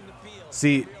eyes, scanning the field,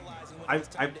 See, realizing when I it's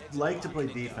time to like to execute play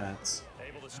and go. defense,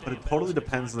 but it totally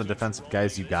depends on the defensive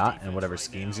guys you got and whatever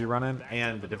schemes you're running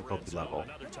and the difficulty level.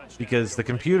 Because the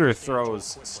computer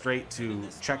throws straight to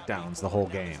checkdowns the whole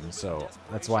game, so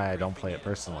that's why I don't play it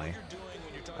personally.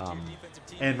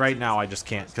 And right now I just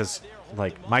can't, because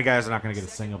like my guys are not going to get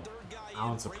a single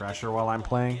ounce of pressure while I'm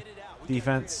playing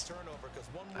defense.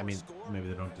 I mean, maybe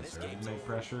they don't deserve to make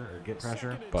pressure or get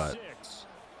pressure, but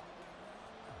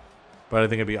I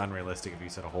think it'd be unrealistic if you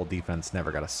said a whole defense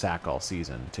never got a sack all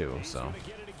season too. So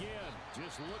Get it again.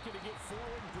 Just looking to get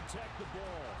forward and protect the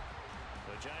ball.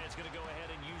 The Giants going to go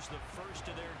ahead and use the first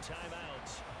of their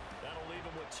timeouts. That'll leave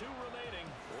them with 2 remaining.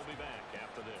 We'll be back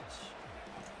after this.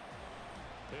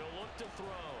 He'll look to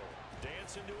throw.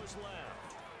 Dancing to his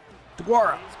left.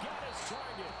 DeGuara. He's got his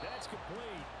target. That's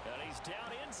complete. And he's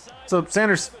down inside. So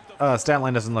Sanders' stat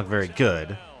line doesn't look very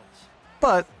good,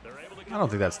 but I don't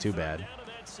think that's too bad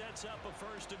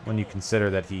when you consider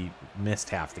that he missed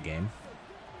half the game.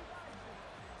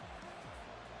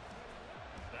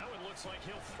 That one looks like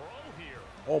he'll throw here.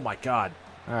 Oh my God!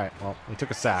 All right, well, he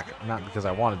took a sack, not because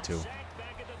I wanted to, Sack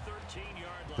back at the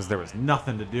 13-yard because line. there was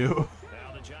nothing to do.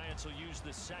 Now the Giants will use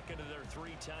the second of their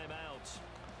 3 timeouts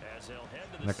as they'll head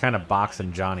to the And they're kind of sideline boxing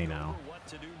and Johnny go now. over what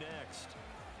to do next.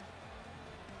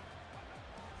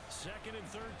 2nd and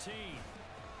 13.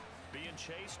 Being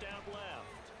chased out left.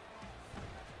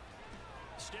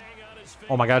 Staying on his feet.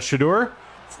 Oh my God, Shedeur!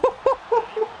 Take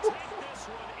this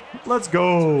one in. Let's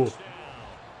go! Touchdown.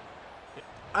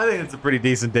 I think it's a pretty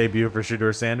decent debut for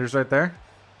Shedeur Sanders right there.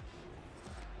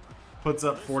 Puts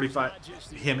up 45.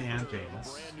 Him and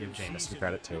Jameis. Give Jameis some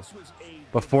credit too.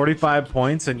 But 45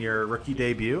 points in your rookie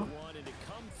debut.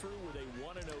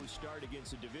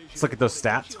 Let's look at those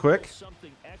stats quick.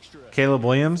 Caleb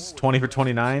Williams, 20 for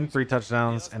 29, 3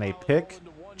 touchdowns and a pick.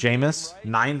 Jameis,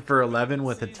 9 for 11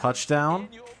 with a touchdown.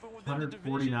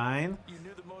 149.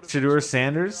 Shedeur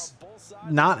Sanders,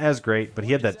 not as great, but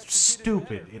he had that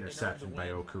stupid interception by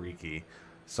Okereke,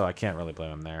 so I can't really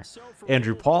blame him there.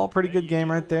 Andrew Paul, pretty good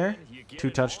game right there.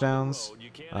 2 touchdowns.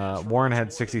 Warren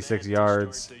had 66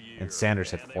 yards, and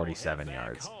Sanders had 47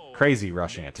 yards. Crazy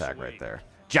rushing attack right there.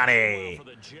 Johnny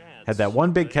had that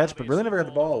one big catch, but really never got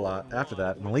the ball a lot after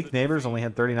that. Malik Neighbors only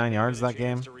had 39 yards that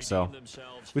game, so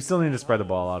we still need to spread the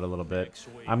ball out a little bit.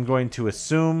 I'm going to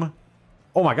assume...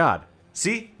 Oh my God.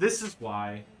 See, this is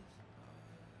why...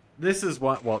 This is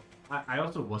what... Well, I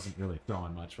also wasn't really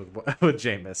throwing much with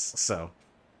Jameis, so...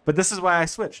 But this is why I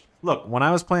switched. Look, when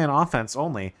I was playing offense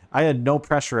only, I had no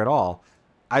pressure at all.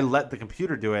 I let the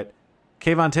computer do it.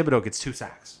 Kayvon Thibodeau gets 2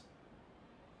 sacks.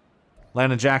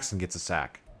 Landon Jackson gets a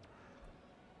sack.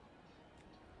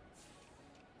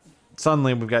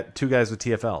 Suddenly, we've got 2 guys with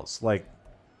TFLs. Like,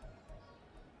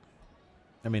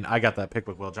 I mean, I got that pick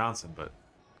with Will Johnson, but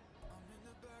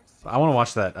I want to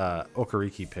watch that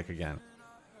Okereke pick again.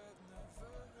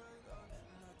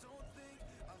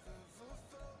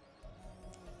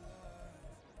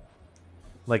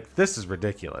 Like, this is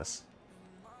ridiculous.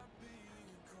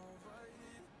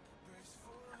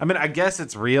 I mean, I guess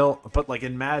it's real, but like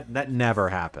in Madden, that never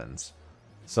happens.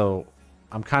 So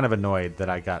I'm kind of annoyed that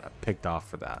I got picked off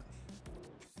for that.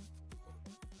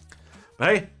 But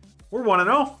hey, we're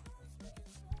 1-0.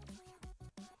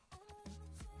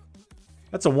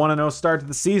 That's a 1-0 start to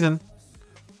the season.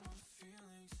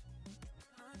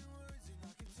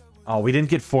 Oh, we didn't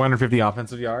get 450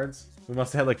 offensive yards. We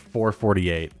must have had like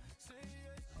 448.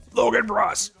 Logan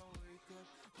Bruss.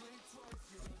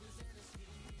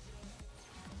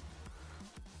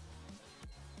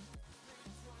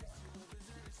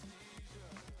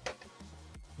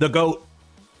 The GOAT.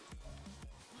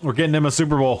 We're getting him a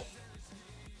Super Bowl.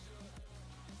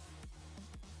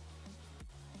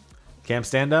 Cam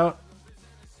standout.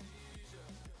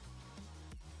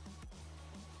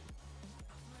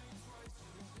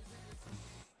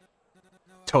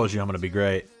 Told you I'm going to be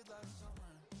great.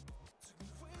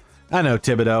 I know,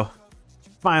 Thibodeau.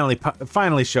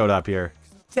 Finally showed up here.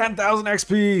 10,000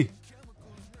 XP.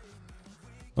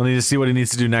 We'll need to see what he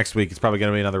needs to do next week. It's probably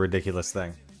going to be another ridiculous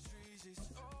thing.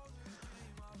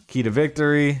 Key to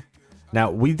victory.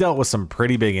 Now, we dealt with some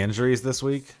pretty big injuries this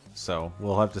week, so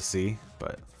we'll have to see,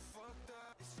 but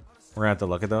we're going to have to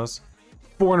look at those.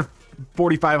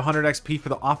 4,500 XP for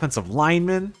the offensive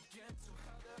lineman.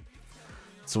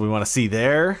 So we want to see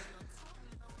there.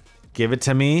 Give it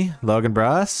to me, Logan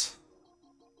Bruss.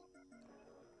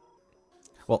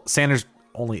 Well, Sanders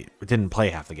only didn't play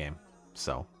half the game,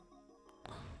 so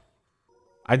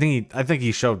I think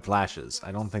he showed flashes.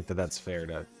 I don't think that that's fair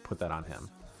to put that on him.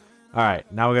 All right,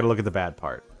 now we got to look at the bad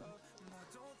part.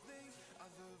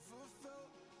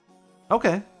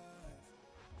 Okay.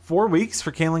 4 weeks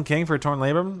for Kalen King for a torn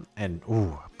labrum and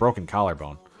broken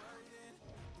collarbone.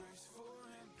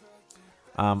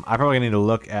 I probably need to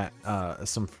look at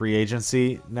some free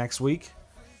agency next week,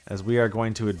 as we are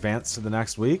going to advance to the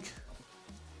next week.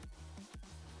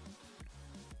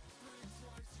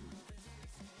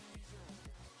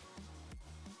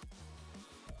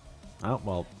 Oh,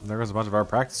 well, there goes a bunch of our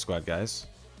practice squad guys.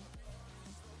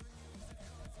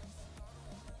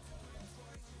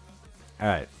 All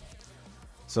right.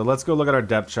 So let's go look at our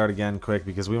depth chart again quick,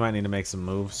 because we might need to make some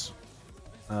moves.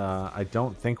 I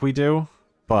don't think we do,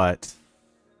 but...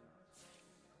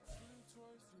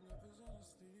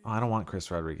 Oh, I don't want Chris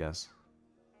Rodriguez.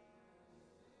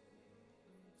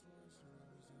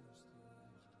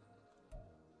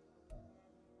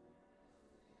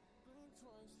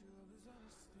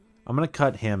 I'm going to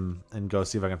cut him and go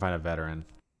see if I can find a veteran.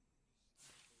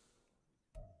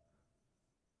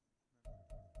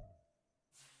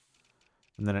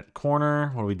 And then at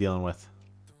corner, what are we dealing with?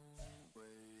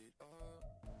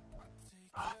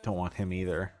 Oh, don't want him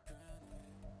either.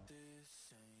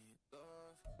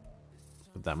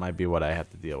 But that might be what I have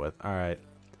to deal with. All right.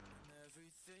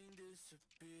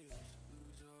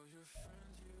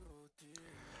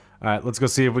 All right, let's go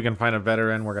see if we can find a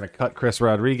veteran. We're going to cut Chris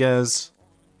Rodriguez.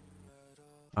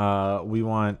 We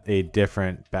want a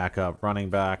different backup running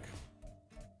back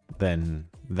than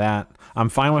that. I'm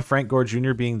fine with Frank Gore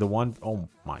Jr. being the one. Oh,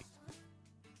 my.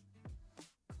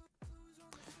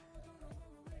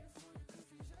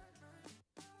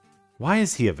 Why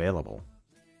is he available?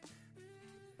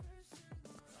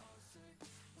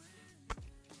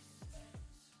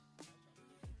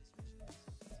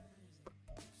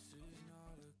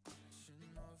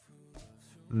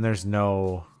 And there's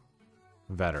no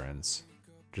veterans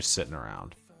just sitting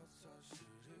around.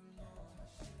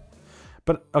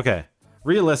 But, okay,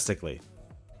 realistically,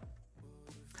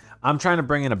 I'm trying to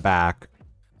bring in a back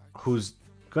who's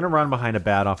going to run behind a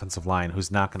bad offensive line,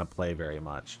 who's not going to play very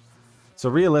much. So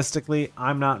realistically,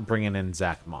 I'm not bringing in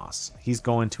Zach Moss. He's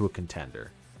going to a contender.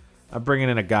 I'm bringing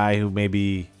in a guy who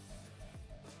maybe...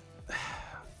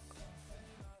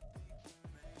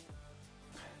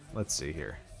 Let's see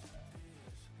here.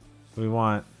 We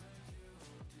want...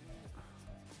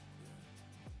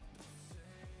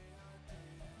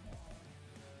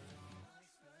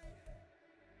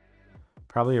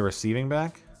 Probably a receiving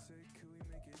back.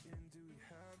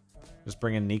 Just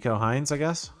bring in Nico Hines, I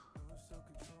guess.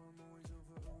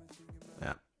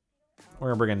 Yeah. We're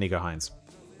going to bring in Nico Hines.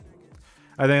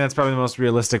 I think that's probably the most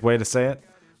realistic way to say it.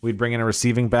 We'd bring in a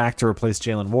receiving back to replace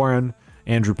Jalen Warren.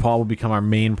 Andrew Paul will become our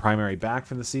main primary back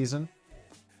for the season.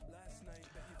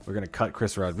 We're going to cut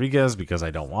Chris Rodriguez because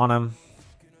I don't want him.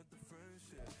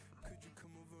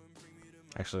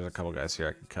 Actually, there's a couple guys here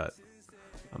I can cut.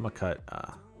 I'm going to cut...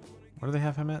 where do they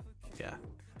have him at? Yeah.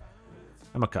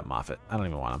 I'm going to cut Moffitt. I don't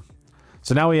even want him.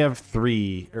 So now we have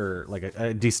three, or like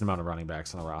a decent amount of running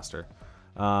backs on the roster.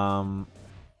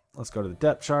 Let's go to the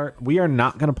depth chart. We are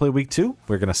not going to play week 2.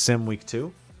 We're going to sim week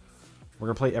 2. We're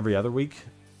going to play every other week.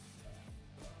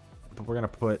 But we're going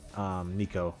to put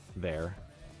Nico there.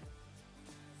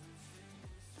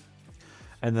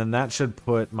 And then that should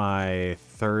put my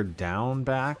third down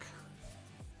back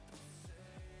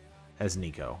as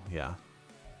Nico. Yeah.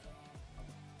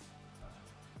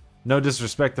 No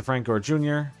disrespect to Frank Gore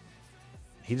Jr.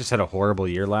 He just had a horrible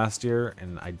year last year,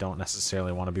 and I don't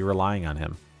necessarily want to be relying on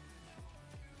him.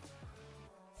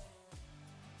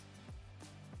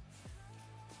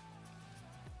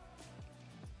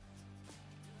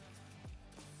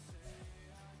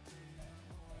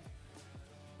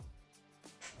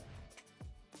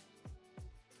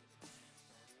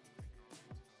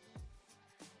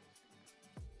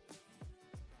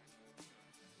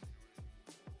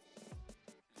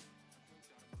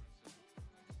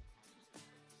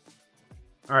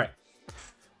 All right.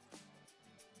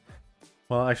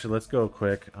 Well, actually, let's go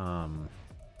quick.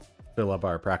 Fill up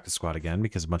our practice squad again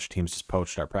because a bunch of teams just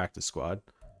poached our practice squad.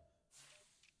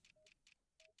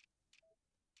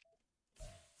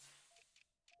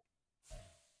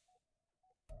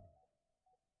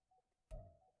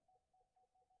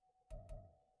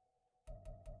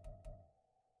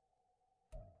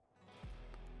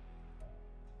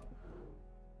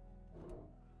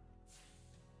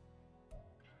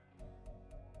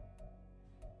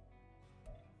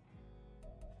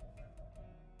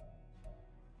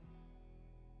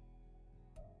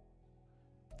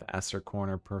 Passer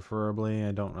corner, preferably.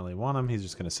 I don't really want him. He's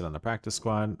just going to sit on the practice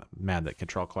squad. I'm mad that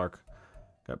Control Clark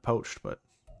got poached, but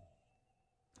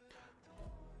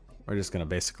we're just going to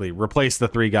basically replace the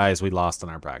 3 guys we lost on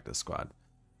our practice squad.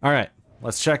 All right,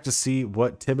 let's check to see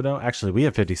what Thibodeau... Actually, we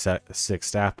have 56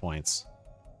 staff points.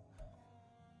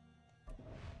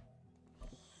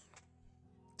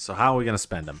 So how are we going to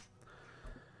spend them?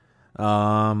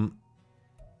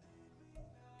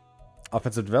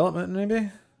 Offensive development, maybe?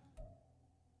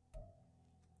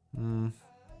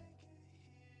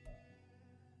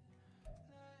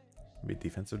 Maybe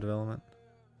defensive development.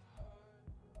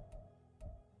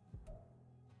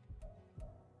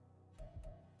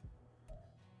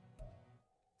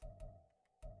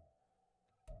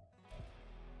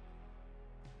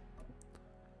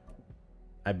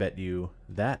 I bet you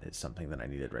that is something that I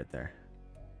needed right there.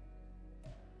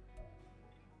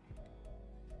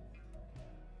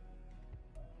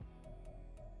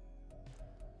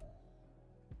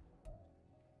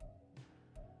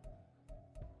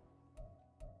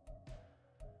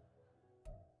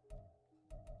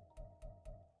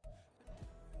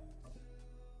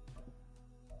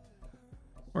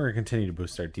 We're going to continue to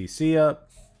boost our DC up.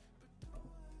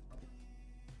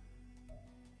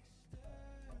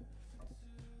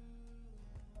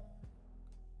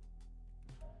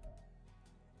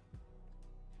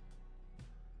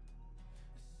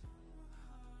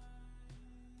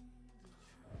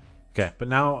 Okay, but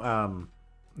now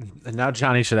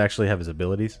Johnny should actually have his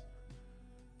abilities,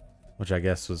 which I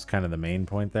guess was kind of the main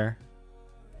point there.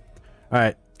 All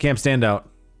right, camp standout.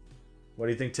 What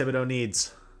do you think Thibodeau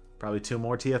needs? Probably 2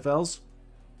 more TFLs.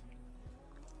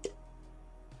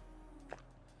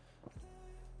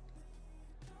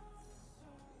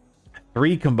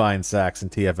 Three combined sacks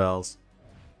and TFLs.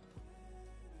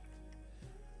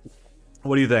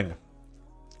 What do you think?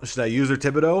 Should I use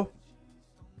Thibodeau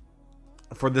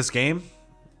for this game,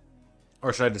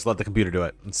 or should I just let the computer do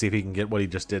it and see if he can get what he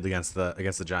just did against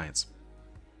the Giants?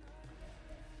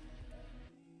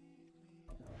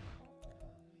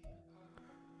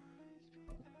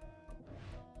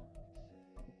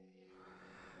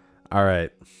 All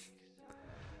right.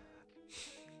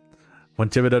 When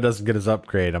Thibodeau doesn't get his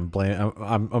upgrade, I'm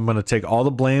going to take all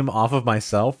the blame off of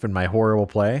myself and my horrible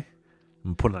play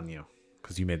and put it on you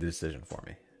because you made the decision for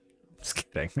me. Just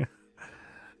kidding.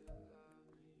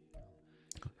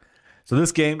 So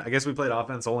this game, I guess we played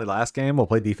offense only last game. We'll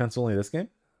play defense only this game.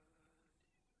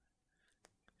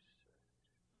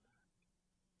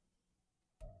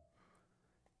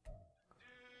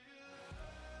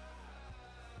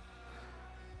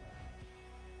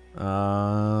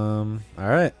 All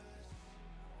right.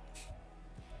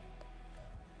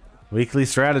 Weekly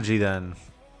strategy then.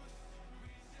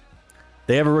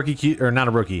 They have a rookie or not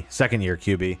a rookie, second year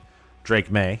QB, Drake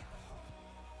May,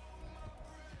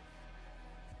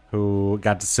 who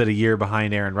got to sit a year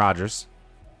behind Aaron Rodgers.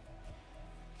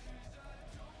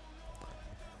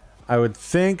 I would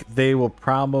think they will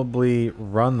probably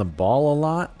run the ball a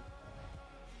lot.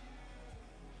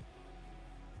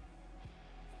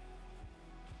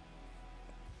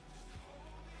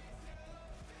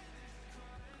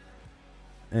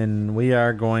 And we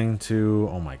are going to...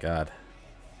 Oh, my God.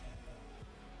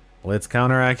 Blitz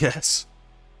counter, I guess.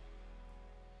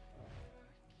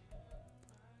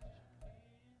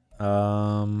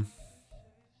 I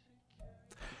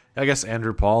guess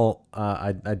Andrew Paul,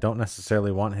 I don't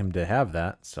necessarily want him to have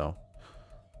that, so...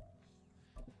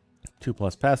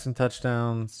 2+ passing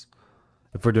touchdowns.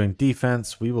 If we're doing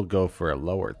defense, we will go for a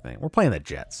lower thing. We're playing the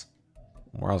Jets.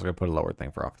 We're also going to put a lower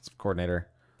thing for offensive coordinator.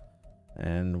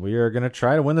 And we are going to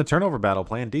try to win the turnover battle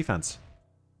playing defense.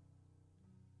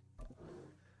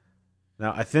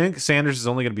 Now, I think Sanders is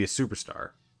only going to be a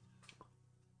superstar.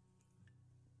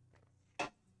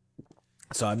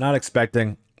 So I'm not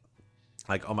expecting,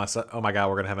 like, oh my God,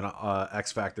 we're going to have an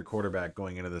X Factor quarterback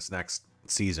going into this next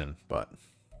season. But,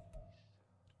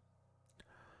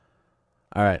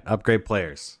 all right, upgrade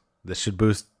players. This should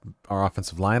boost our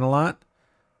offensive line a lot.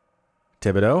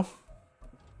 Thibodeau.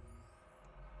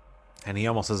 And he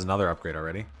almost has another upgrade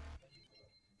already.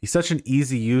 He's such an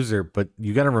easy user, but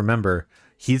you got to remember,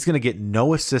 he's going to get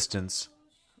no assistance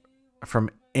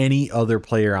from any other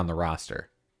player on the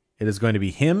roster. It is going to be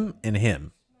him and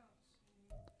him.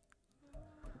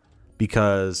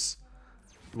 Because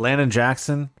Landon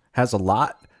Jackson has a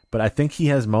lot, but I think he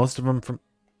has most of them from...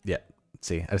 Yeah,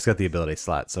 see, I just got the ability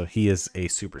slot, so he is a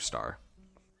superstar.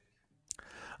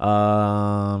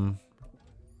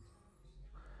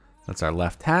 That's our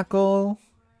left tackle.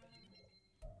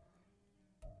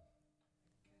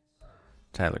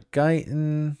 Tyler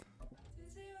Guyton.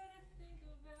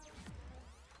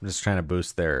 I'm just trying to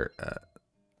boost their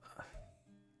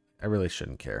I really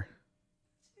shouldn't care.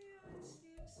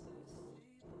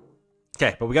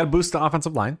 Okay, but we got to boost the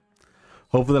offensive line.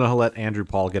 Hopefully that'll let Andrew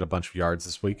Paul get a bunch of yards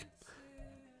this week.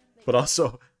 But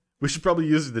also, we should probably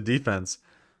use the defense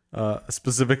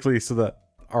specifically so that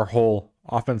our whole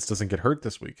offense doesn't get hurt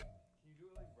this week.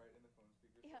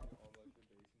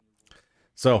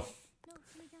 So,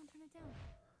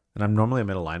 and I'm normally a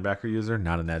middle linebacker user,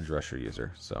 not an edge rusher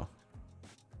user. So,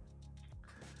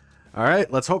 all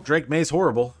right, let's hope Drake May's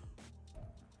horrible.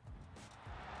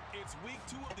 It's week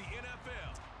 2 of the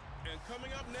NFL, and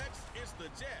coming up next is the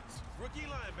Jets rookie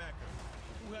linebacker,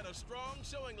 who had a strong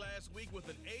showing last week with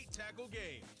an 8-tackle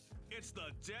game. It's the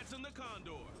Jets and the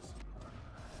Condors.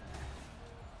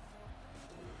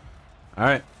 All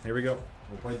right, here we go.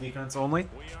 We'll play defense only.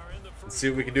 Let's see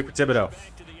what we can do for Thibodeau.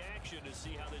 Back to the action to see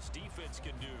how this defense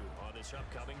can do on this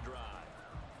upcoming drive.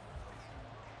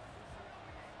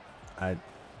 I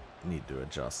need to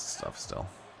adjust stuff still.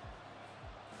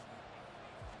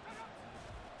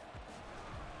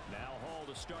 Now Hall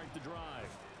to start the drive.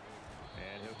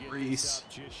 And he'll get Reese. this up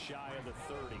just shy of the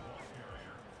 30.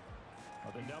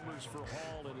 The numbers for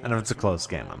Hall And if it's a close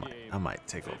game, I might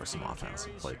take over some offense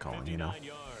and play calling, you know.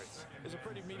 It's a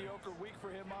pretty mediocre week for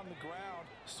him on the ground.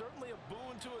 Certainly a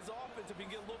boon to his offense if he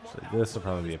can get a little more. So this will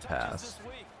probably be a pass. This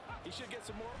week. He should get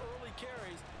some more early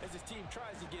carries as his team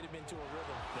tries to get him into a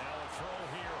rhythm. Now a throw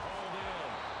here, hauled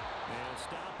in. And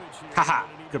stoppage here. Haha.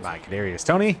 Goodbye, Kadarius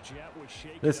Toney.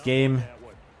 This game,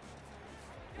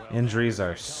 injuries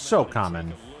are so common.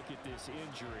 Look at this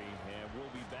injury, and we'll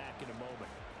be back in a moment.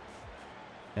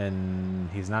 And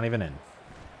he's not even in.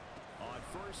 On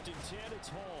 1st and 10, it's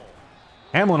Hall.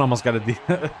 Hamlin almost got a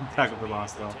tackle for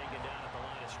loss, though. Taken down at the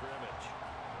line of scrimmage.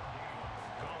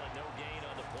 Call it no gain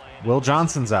on the play. Will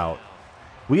Johnson's out.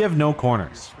 We have no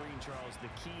corners. Screen, Charles, the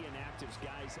key inactives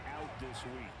guys out this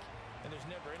week. And there's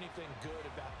never anything good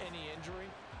about any injury,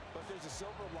 but there's a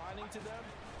silver lining to them,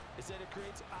 is that it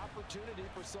creates opportunity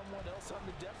for someone else on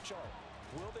the depth chart.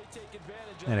 Will they take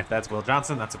advantage of And if that's Will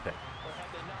Johnson, that's a pick. or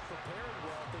have they not prepared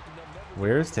well, thinking they'll never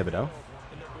Where's Thibodeau?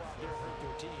 and they'll go out there and hurt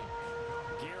their team.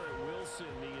 Garrett Wilson,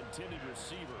 the intended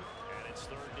receiver, and it's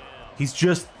 3rd down.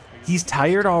 He's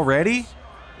tired already?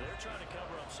 They're trying to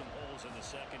cover up some holes in the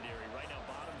secondary. Right now,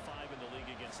 bottom 5 in the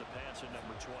league against the passer,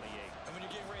 number 28. And when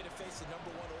you're getting ready to face the #1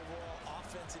 overall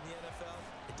offense in the NFL,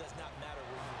 it does not matter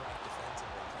where you rank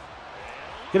defensively.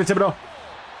 Get it, Thibodeau.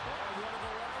 And one of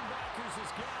the linebackers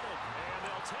has got it, and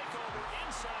they'll take over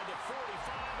inside the 45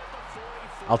 at the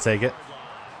 44. I'll take it.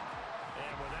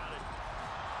 And without it,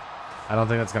 I don't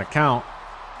think that's going to count.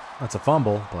 That's a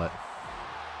fumble, but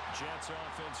Jets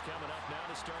offense coming up now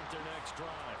to start their next drive.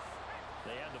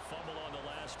 They had the fumble on the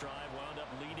last drive, wound up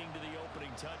leading to the opening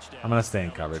touchdown. I'm going to stay in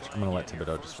Now they'll coverage. try I'm going to let again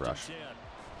here, Thibodeau just 1st and rush. 10. A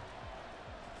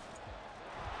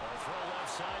throw left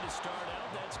side to start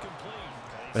out. That's complete.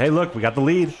 But hey, look, we got the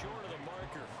lead. Short of the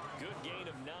marker. Good gain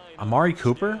of 9 on Amari first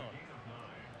Cooper? down.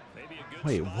 Maybe a good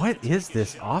Wait, spot what to is take a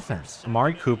this shot. offense?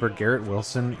 Amari Cooper, Garrett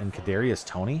Wilson, and Kadarius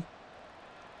Toney?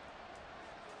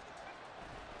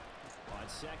 On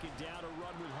 2nd down, a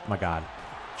run with Oh my God.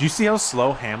 Did you see how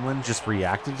slow Hamlin just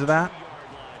reacted to that? yard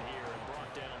line here and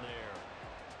brought down there.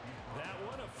 That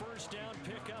one a 1st down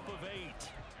pickup of 8.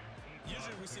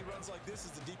 Usually we see runs like this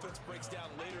as the defense breaks down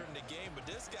later in the game, but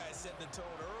this guy is setting the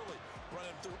tone early,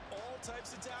 running through all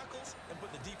types of tackles and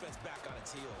putting the defense back on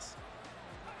its heels.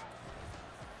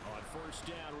 On 1st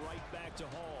down, right back to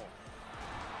Hall.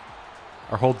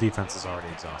 Our whole defense is already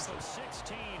exhausted.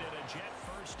 16 and a Jet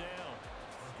 1st down.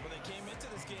 When they came into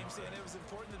this game saying it was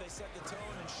important that they set the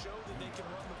tone and show that they can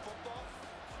run the football,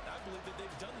 I believe that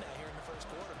they've done that here in the 1st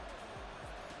quarter.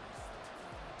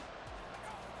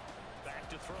 Back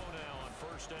to throw now on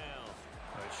 1st down.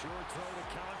 A short throw to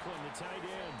Conklin, the tight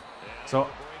end. And So-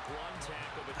 he'll break one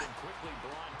tackle, but then quickly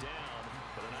brought down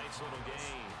for a nice little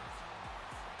gain.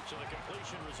 So the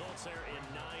completion results there in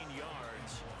 9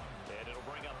 yards. And it'll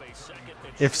bring up a 2nd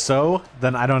and If so,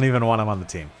 then I don't even want him on the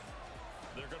team.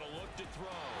 they're going to look to throw.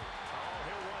 Oh,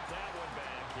 he'll want that one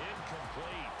back.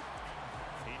 Incomplete.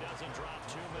 He doesn't drop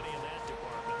too many in that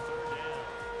department. 3rd down.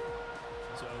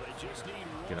 So they just need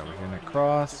one Get over here and yard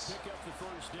across. to pick up the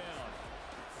 1st down.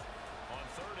 On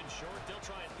 3rd and short, they'll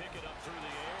try and pick it up through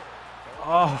the air.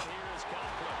 Oh. Here is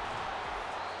Conklin.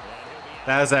 And he'll be out.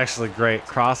 That was actually great.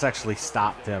 Cross actually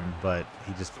stopped him, but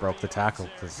he just broke the tackle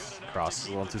because Cross is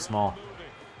a little too small.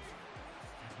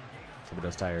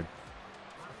 Thibodeau's tired.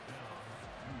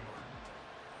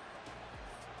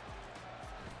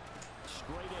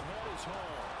 Straight ahead is Hall.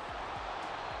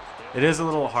 It is a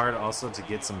little hard also to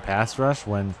get some pass rush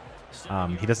when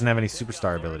he doesn't have any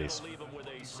superstar abilities. Leave him with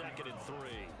a 2nd and 3.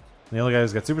 The only guy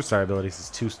who's got superstar abilities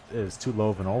is too low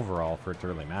of an overall for it to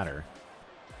really matter.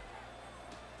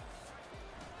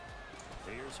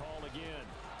 Here's Hall again.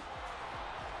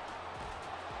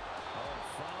 Oh,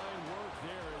 fine work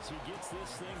there as he gets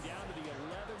this thing down to the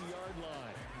 11-yard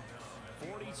line.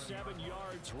 47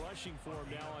 yards rushing for him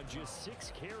now on just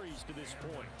 6 carries to this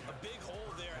point. A big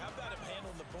hole there. How about him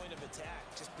handling the point of attack?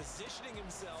 Just positioning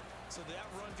himself so that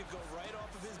run could go right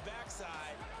off of his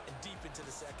backside and deep into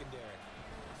the secondary.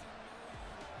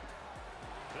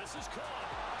 This is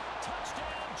caught. Touchdown.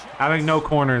 Having no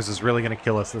corners is really going to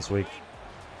kill us this week.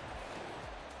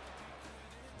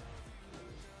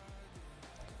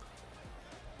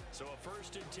 So a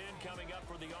 1st and 10 coming up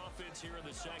for the offense here in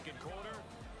the second quarter.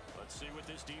 Let's see what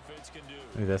this defense can do.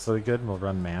 Maybe that's really good. We'll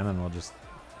run man and we'll just...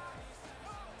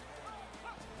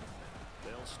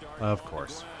 They'll start Of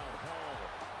course.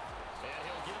 And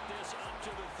he'll get this up to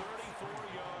the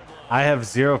 34-yard line. I have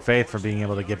zero faith for being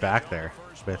able to get back there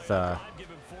with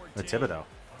Thibodeau.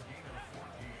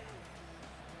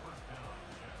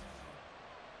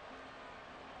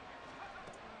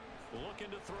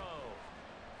 Looking to throw.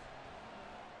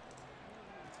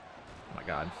 Oh my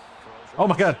god. Oh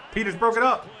my god. Peter's broke it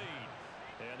up.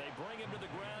 And they bring him to the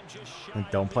ground just shy And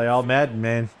don't play all Madden,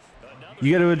 man.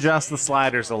 You got to adjust the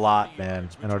sliders a lot, man,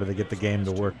 in order to get the game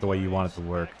to work the way you want it to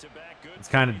work. It's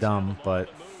kind of dumb, but...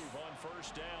 You're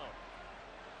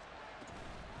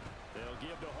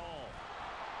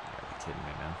kidding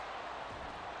me, man.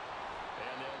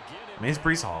 I mean, he's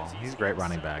Brees Hall. He's a great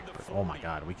running back, but oh my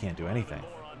god, we can't do anything.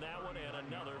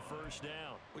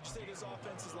 Would you say this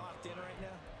offense is locked in right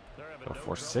now? Go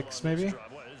 4-6 maybe?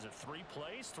 What is it, 3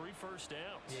 plays, 3 first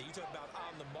downs? Yeah, you talk about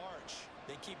on the march.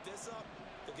 They keep this up,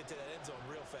 they'll get to that end zone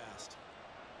real fast.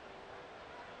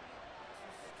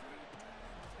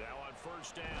 Now on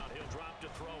 1st down, he'll drop to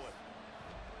throw it.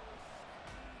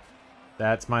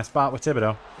 That's my spot with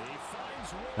Thibodeau. He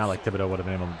finds Not like Thibodeau would have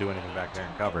been able to do anything back there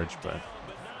in coverage, but...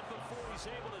 but not before he's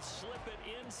able to slip it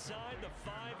inside the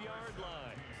 5-yard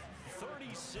line.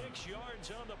 36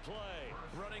 yards on the play.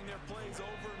 Running their plays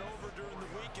over and over during the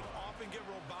week can often get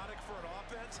robotic for an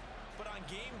offense, but on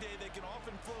game day they can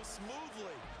often flow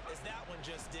smoothly, as that one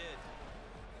just did.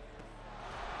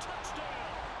 Touchdown.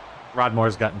 Rod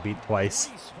Moore's gotten beat twice.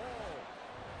 Brees Hall.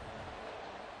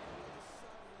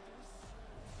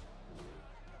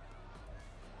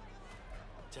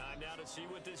 Time now to see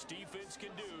what this defense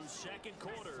can do. Second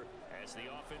quarter as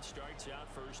the offense starts out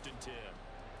 1st and 10.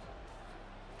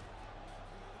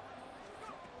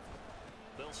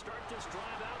 They'll start this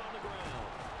drive out on the ground.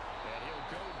 And he'll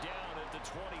go down at the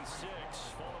 26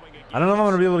 following a... I don't know if I'm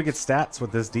going to be able to get stats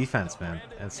with this defense, man.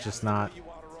 It's just not...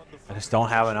 I just don't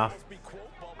have enough.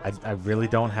 I really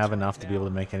don't have enough to be able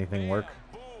to make anything work.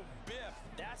 Boom, biff.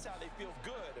 That's how they feel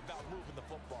good about moving the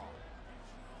football.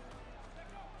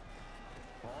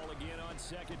 Ball again on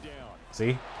 2nd down.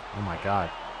 See? Oh my god.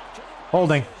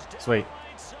 Holding. Sweet.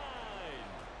 Right side.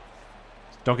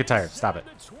 Don't get tired. Stop it.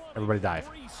 Everybody dive.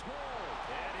 And he'll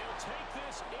take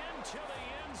this into the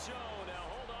end zone. Now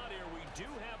hold on here. We do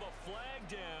have a flag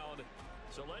down.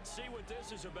 So let's see what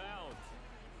this is about.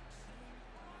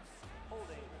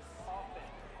 Holding, offense.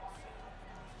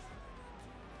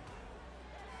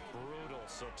 Brutal.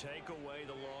 So take away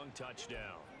the long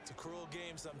touchdown. It's a cruel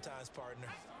game sometimes, partner.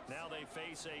 Now they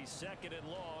face a 2nd and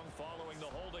long following the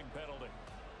holding penalty.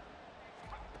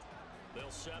 They'll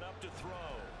set up to throw.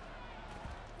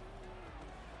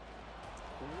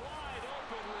 Wide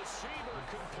open receiver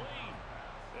complete.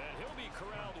 And he'll be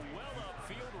corralled well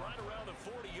upfield right around the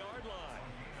 40-yard line.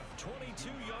 22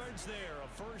 yards there, a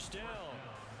 1st down.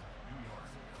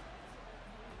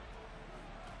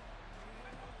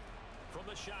 From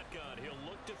the shotgun, he'll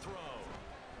look to throw.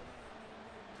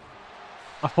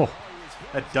 Oh,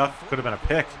 that duck could have been a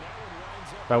pick.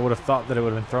 If I would have thought that it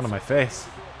would have been thrown in my face.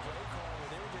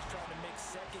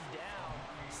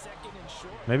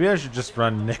 Maybe I should just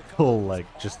run nickel, like,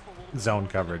 just zone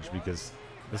coverage, because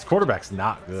this quarterback's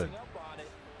not good.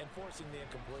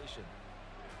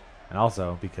 And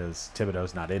also because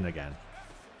Thibodeau's not in again.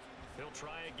 He'll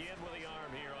try again with the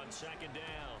arm here on 2nd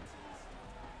down.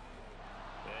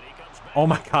 And he comes back. Oh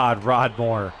my god, Rod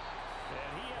Moore.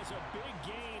 And he has a big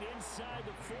gain inside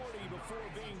the 40 before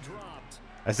being dropped.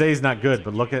 I say he's not good,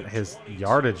 but look at his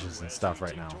yardages and stuff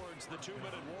right now. Towards the 2-minute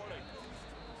warning.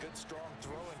 Good strong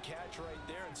throw and catch right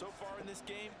there. And so far in this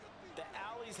game, the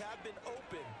alleys have been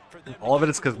open for them. All of it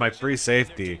is because my free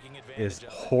safety is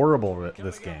horrible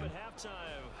this game. Coming up at halftime,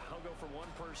 I'll go from one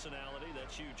personality,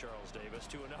 that's you, Charles Davis,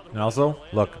 to another. And also,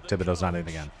 look, Thibodeau's not in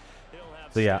again.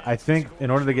 So yeah, I think in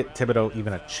order to get Thibodeau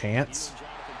even a chance,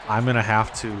 I'm going to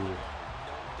have to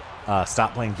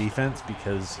stop playing defense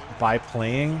because by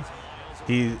playing,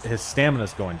 his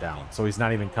stamina's going down, so he's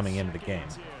not even coming into the game.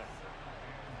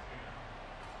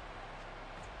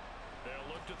 They'll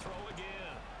look to throw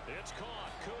again. It's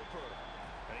caught. Cooper.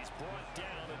 And he's brought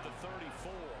down at the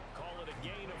 34. Call it a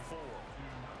gain of 4.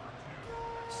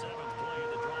 7th play of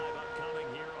the drive upcoming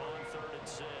here on 3rd and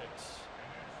 6.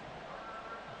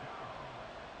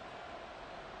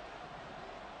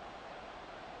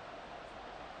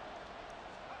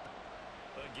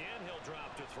 Again, he'll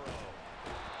drop to throw.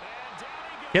 And down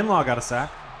he goes. Kinlaw got a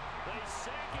sack. They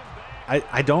sack him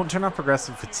back. I don't turn off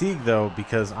progressive fatigue, though,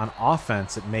 because on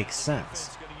offense, it makes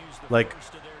sense. Like,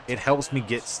 it helps me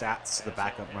get stats to the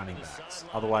backup running backs.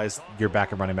 Otherwise, your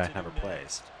backup running back never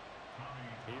plays.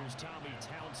 Here's Tommy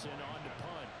Townsend on to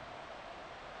punt.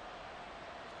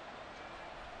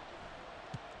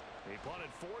 He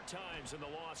punted 4 times in the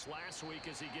loss last week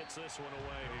as he gets this one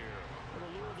away here. The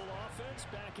Louisville offense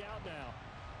back out now.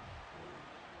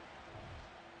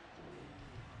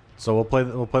 So we'll play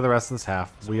the rest of this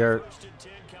half. We 1st and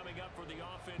 10 coming up for the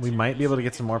offense. we might be able to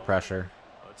get some more pressure.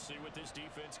 Let's see what this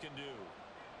defense can do.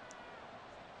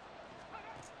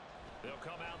 They'll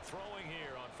come out throwing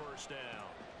here on 1st down.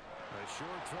 A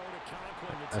short throw to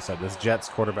Conklin. I said this Jets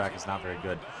quarterback is not very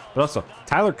good. But also,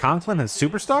 Tyler Conklin is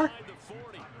superstar? Inside the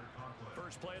 40.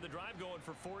 First play of the drive going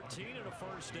for 14 and a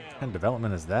 1st down. What kind of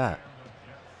development is that?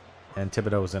 And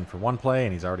Thibodeau was in for 1 play,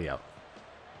 and he's already out.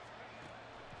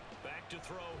 Back to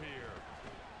throw here.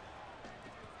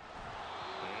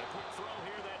 And a quick throw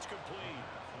here that's complete.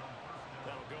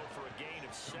 That'll go for a gain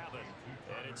of 7.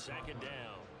 And it's 2nd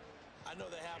down. I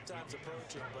know that halftime's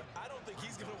approaching, but I don't think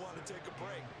he's going to want to take a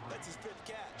break. That's his 5th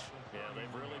catch. Yeah,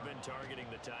 they've really been targeting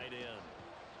the tight end.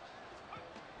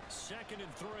 2nd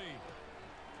and 3.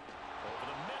 Over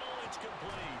the middle, it's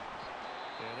complete.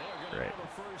 And they're going to Great. have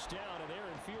a 1st down, and they're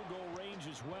in field goal range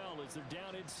as well as they're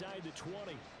down inside the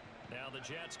 20. Now the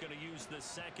Jets going to use the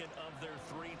 2nd of their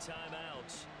 3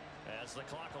 timeouts as the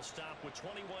clock will stop with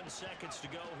 21 seconds to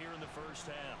go here in the 1st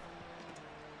half.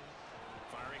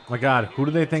 Firing My God, who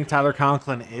do they think Tyler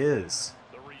Conklin is?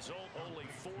 the result, only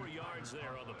 4 yards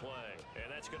there on the play,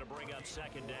 and that's going to bring up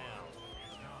 2nd down.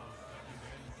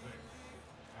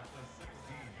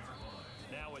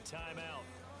 Now a timeout.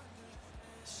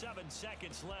 7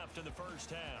 seconds left in the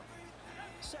 1st half.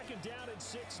 2nd down and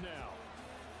 6 now.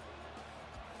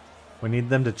 We need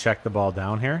them to check the ball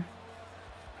down here.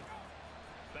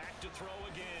 Back to throw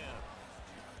again.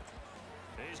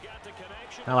 He's got the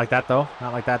connection. Not like that, though.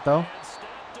 Not like that, though. And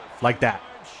stopped to Like that.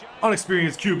 fire and shot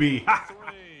Unexperienced QB. Ha!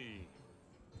 3.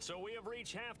 So we have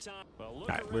reached halftime. Well, look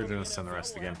All right, we're around gonna the send the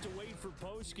rest NFL. again. We'll have to wait for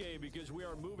postgame because we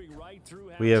are moving right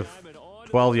through We have halftime and on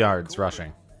to 12 the yards quarter.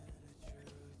 rushing.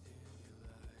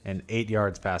 And 8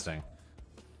 yards passing.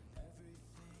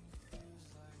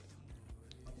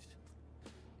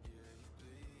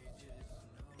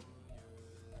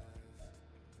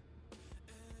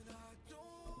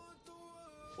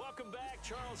 Welcome back.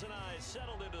 Charles and I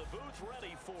settled into the booth,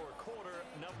 ready for quarter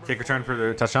number Kick return 4. for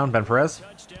the touchdown, Ben Perez.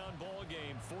 Touchdown ball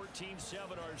game,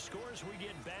 14-7 our scores. We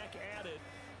get back at it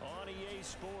on EA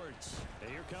Sports.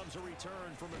 And here comes a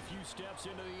return from a few steps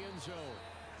into the end zone.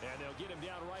 And they'll get him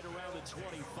down right around the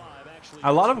 25. Actually,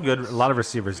 A lot of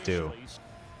receivers do.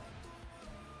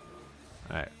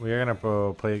 All right, we are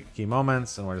gonna play key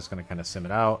moments, and we're just gonna kind of sim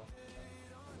it out.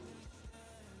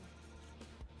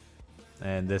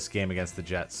 And this game against the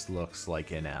Jets looks like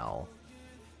an L.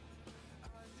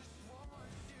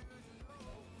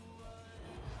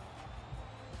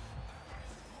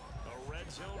 A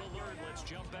red zone alert. Let's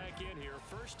jump back in here.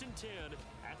 1st and 10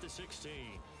 at the 16.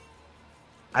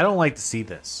 I don't like to see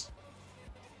this.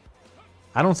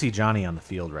 I don't see Johnny on the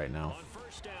field right now. On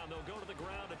 1st down, they'll go to the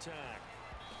ground attack.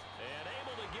 And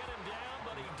able to get him down,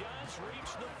 but he does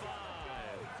reach the 5.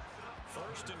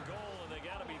 1st and goal, and they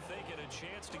got to be thinking a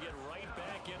chance to get right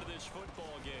back into this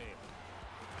football game.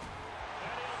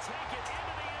 And he'll take it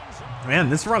into the end zone. Man,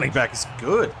 this running back is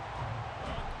good.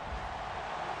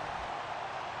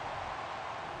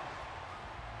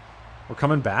 We're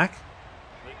coming back,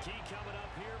 The key coming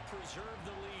up here, preserve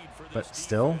the lead for this but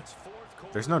still, defense. 4th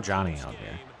quarter there's no Johnny of this out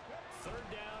here. game. 3rd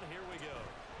down, here we go.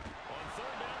 On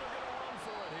 3rd down, they're going to run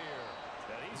for it here.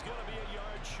 And he's going to be a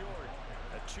yard short.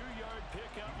 A 2-yard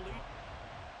pickup lead.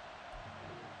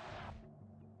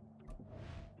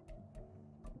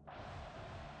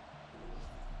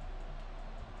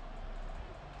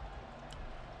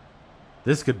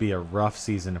 This could be a rough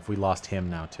season if we lost him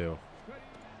now too.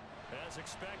 As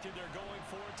expected, they're going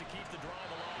for it to keep the drive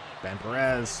alive. Ben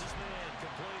Perez. This man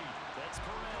complete. That's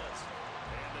Perez.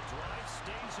 And the drive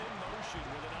stays in motion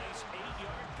with a nice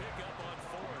 8-yard pickup on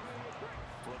 4th.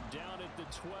 From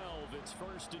 12. It's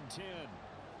 1st and 10.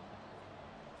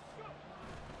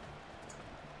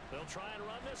 They'll try and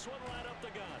run this one right up the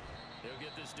gut. They'll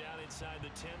get this down inside the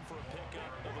 10 for a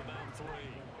pickup of about 3.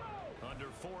 Under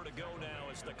 4 to go now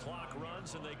as the clock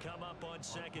runs and they come up on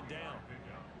 2nd down.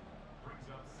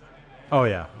 Oh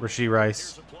yeah, Rashee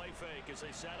Rice. Here's a play fake as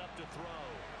they set up to throw.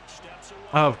 Steps away.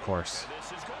 Of course. This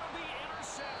is going to be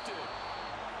intercepted.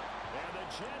 And the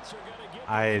Jets are going to get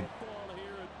I the football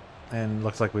here. and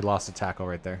looks like we lost a tackle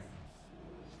right there.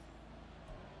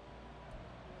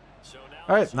 So now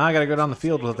All right, now I got to go down the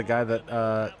field with the guy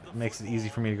that makes it easy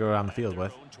for me to go down the field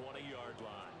with.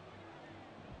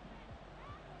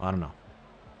 I don't know.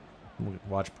 We'll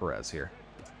watch Perez here.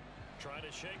 Trying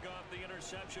to shake off the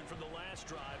interception from the last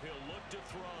drive. He'll look to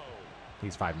throw.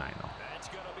 He's 5'9" though. That's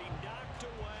going to be knocked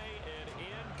away and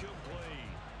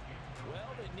incomplete. Well,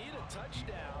 they need a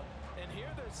touchdown, and here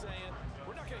they're saying,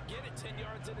 we're not going to get it 10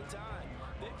 yards at a time.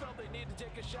 They felt they needed to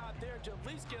take a shot there to at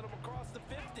least get them across the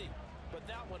 50, but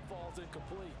that one falls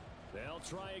incomplete. They'll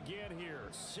try again here.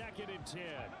 2nd and 10.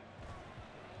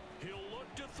 He'll look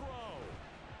to throw.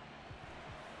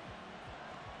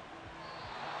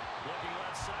 Looking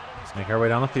left side, and he's Make our way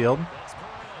down the field. That's Perez.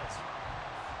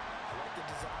 I like the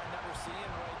design that we're seeing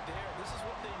right there. This is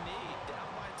what they need. Down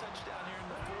by a touchdown here in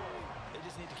the 4th. They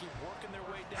just need to keep working their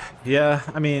way down. Yeah,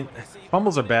 I mean,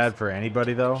 fumbles are bad for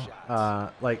anybody though.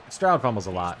 Like Stroud fumbles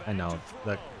a lot. I know.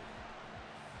 The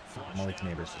Malik's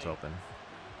neighbors just open. And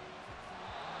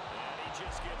he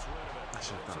just gets rid of it. I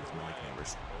should have thought it was Malik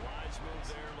neighbors. A wise move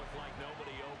there. Looked like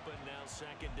nobody open. Now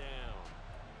 2nd down.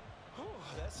 Whew,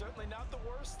 that's certainly not the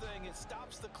worst thing. It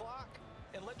stops the clock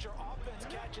and lets your offense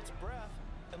catch its breath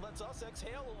and lets us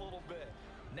exhale a little bit.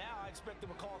 Now I expect them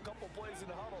to call a couple plays in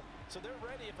the huddle, so they're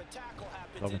ready if a tackle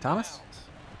happens. Logan Thomas?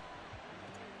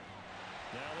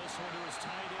 Now this one to his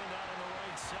tight end out on the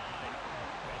right side.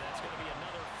 And that's going to be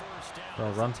another 1st down. Throw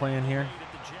a run play in here.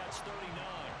 At the Jets 39.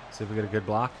 See if we get a good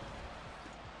block.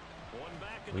 One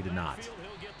back in We the did not. backfield,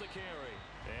 he'll get the carry.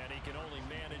 And he can only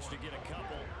manage to get a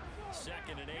couple.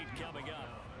 2nd and 8 coming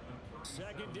up.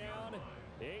 2nd down,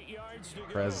 8 yards to go.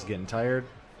 Perez is getting tired.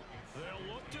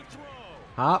 They'll look to throw.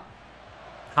 Hop.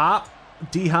 Hop.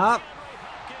 D-hop.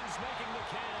 Hopkins making the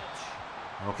catch.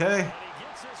 Okay. And he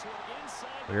gets this one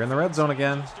inside. We're in the red zone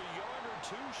again. Just a yard or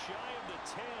 2 shy of the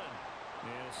 10.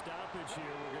 And a stoppage here.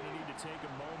 We're going to need to take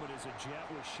a moment as a Jet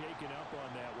was shaken up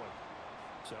on that one.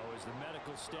 So as the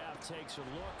medical staff takes a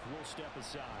look, we'll step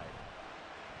aside.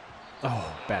 Oh,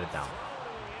 batted down.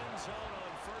 End zone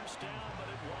on 1st down, but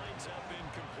it winds up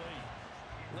incomplete.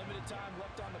 Limited time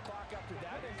left on the clock after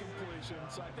that incompletion,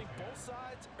 so I think both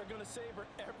sides are going to savor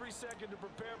every second to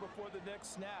prepare before the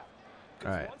next snap.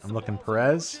 All right, I'm looking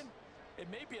Perez, it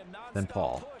may be a then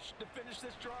Paul. push to finish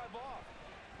this drive off.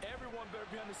 Everyone better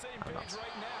be on the same page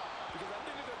right now, because I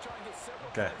think they're going to try and get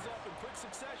several plays off in quick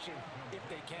succession if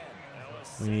they can.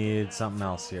 We need something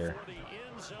else here.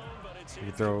 You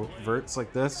can throw verts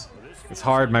like this. It's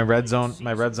hard. My red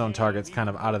zone target's kind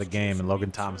of out of the game, and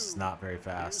Logan Thomas is not very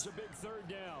fast.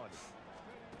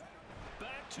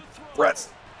 Brett,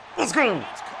 let's go.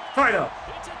 Fight up.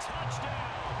 It's a touchdown.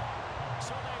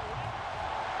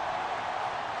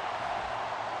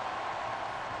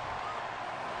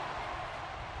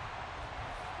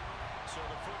 So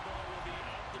the football will be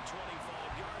at the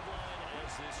 25-yard line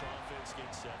as this offense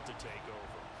gets set to take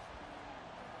over.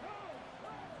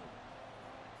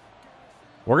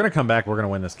 We're going to come back. We're going to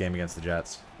win this game against the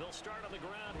Jets. They'll start on the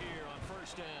ground here on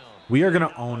 1st down. We are going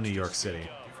to own New York City.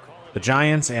 The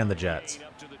Giants and the Jets.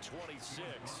 Up to the 26.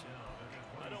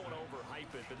 I don't want to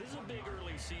overhype it, but this is a big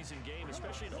early season game,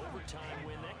 especially an overtime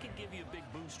win. That can give you a big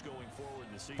boost going forward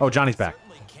in the season. Oh, Johnny's back.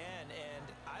 Certainly can, and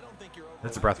I don't think you're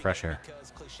That's a breath of fresh air.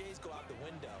 because cliches go out the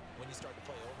window when you start to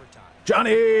play overtime.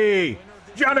 Johnny!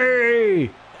 Johnny!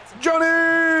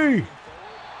 Johnny!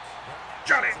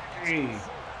 Johnny!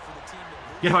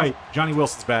 Get hype. Johnny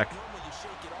Wilson's back. Normally you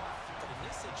shake it off, but in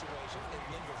this situation,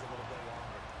 it lingers a little bit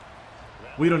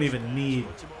longer. We don't even need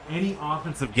any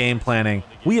offensive game planning.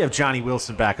 We have Johnny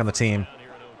Wilson back on the team.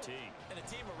 And the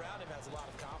team around him has a lot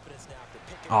of confidence now to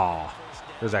pick it Oh, up first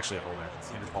down. there's actually a hole there.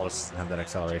 Andrew Paulus doesn't have that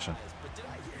acceleration. But did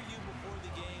I hear you before the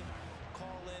game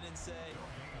call in and say,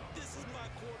 this is my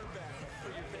quarterback for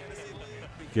your fantasy league?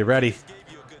 Because Get ready. he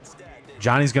gave you a good stat, didn't he?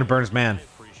 Johnny's going to burn his man.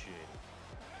 Appreciate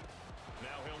it.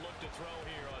 Now he'll look to throw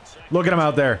here on 2nd. Look at him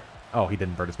out there. Oh, he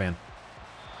didn't burn his man. And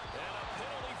a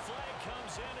penalty flag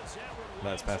comes in as Edward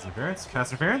That's pass Williams interference. Pass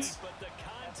interference. but the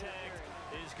contact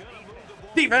is going to move the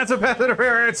ball. Defensive pass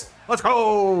interference. Let's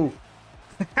go.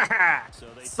 So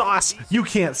they Sauce. You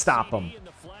can't stop him. and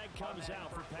the flag comes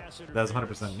out for pass That's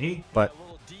interference. 100% me, but A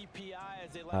little DPI,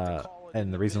 as they like to call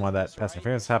And the reason why that pass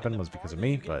interference happened was because of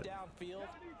me, but Downfield,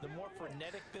 the more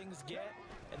frenetic things get,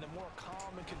 and the more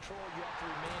calm and control you have to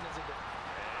remain as a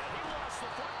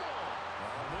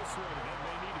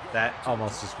that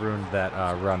almost just ruined that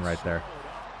run right there.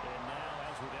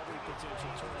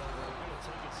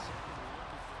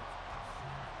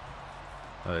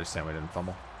 Oh, they're saying we didn't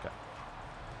fumble. Okay.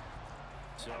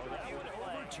 So that one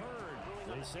overturned.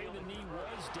 They say the knee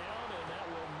was down, and that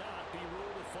will not be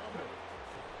ruled a fumble.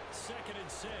 2nd and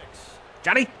 6.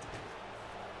 Johnny!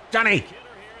 Johnny! Kidder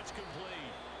here, it's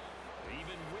complete.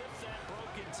 Even with that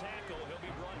broken tackle, he'll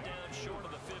be brought down short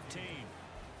of the 15.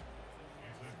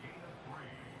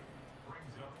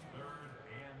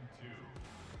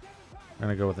 I'm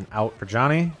going to go with an out for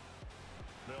Johnny.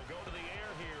 They'll go to the air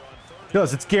here on 3rd.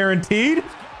 Because it's guaranteed. He's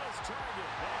got his target.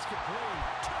 That's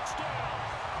complete.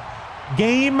 Touchdown.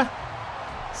 Game,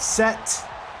 set,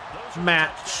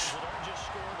 match.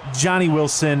 Johnny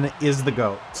Wilson is the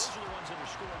GOAT. Those are the ones that are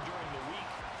scoring during the week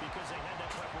because they had that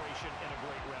preparation and a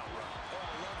great route run. Oh,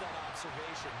 I love that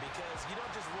observation because you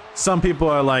don't just roll. Some people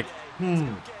are like,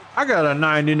 I got a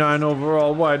 99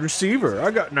 overall wide receiver. I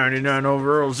got 99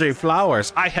 overall Zay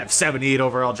Flowers. I have 78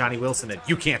 overall Johnny Wilson, and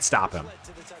you can't stop him.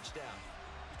 To the touchdown.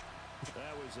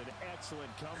 That was an excellent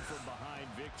come-from-behind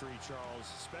victory, Charles,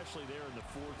 especially there in the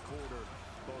 4th quarter.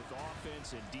 Both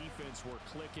offense and defense were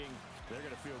clicking. They're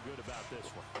going to feel good about this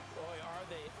one. Boy, are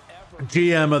they ever.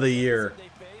 GM of the year. They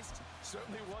faced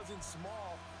certainly wasn't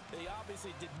small. They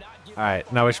obviously did not give All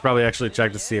right, now we should probably actually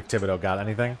check to see if Thibodeau got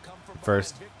anything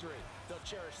first.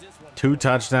 2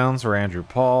 touchdowns for Andrew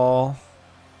Paul.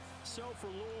 So for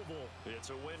Louisville, it's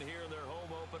a win here in their home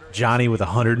opener. Johnny with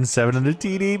 107 in the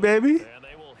TD, baby. And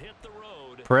they will hit the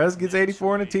road. Perez gets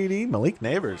 84 in a TD. Malik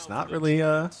Neighbors not really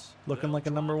looking like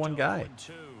a #1 guy.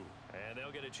 And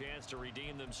they'll get a chance to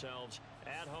redeem themselves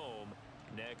at home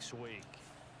next week.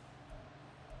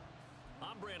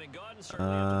 I'm Brandon Gaudin,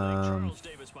 certainly have to thank Charles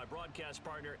Davis, my broadcast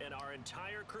partner, and our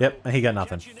entire crew. Yep, he got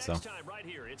nothing. Catch you next So, time right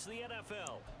here. It's the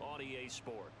NFL on EA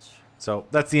Sports.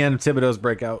 that's the end of Thibodeau's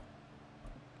breakout.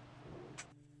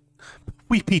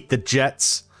 We beat the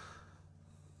Jets.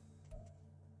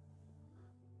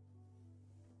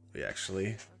 We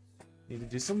actually need to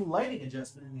do some lighting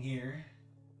adjustment in here.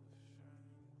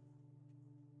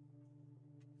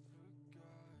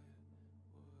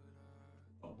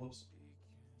 Oh, whoops.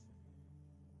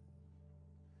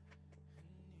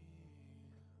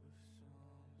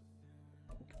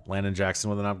 Landon Jackson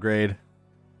with an upgrade.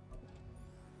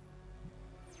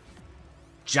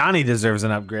 Johnny deserves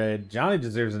an upgrade. Johnny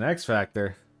deserves an X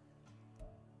Factor.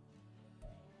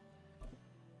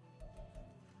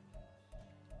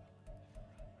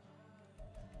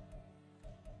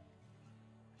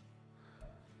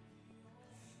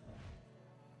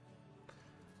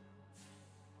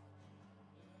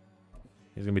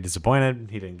 He's going to be disappointed.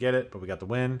 He didn't get it, but we got the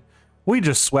win. We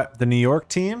just swept the New York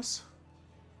teams.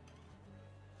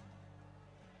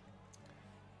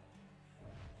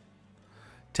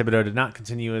 Thibodeau did not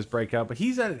continue his breakout, but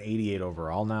he's at an 88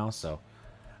 overall now, so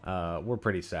we're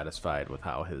pretty satisfied with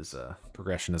how his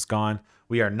progression has gone.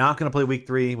 We are not going to play week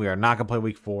 3. We are not going to play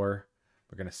week 4.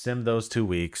 We're going to sim those 2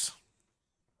 weeks.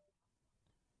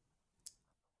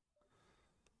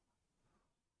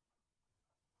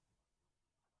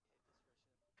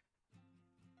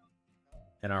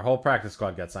 And our whole practice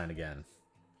squad got signed again.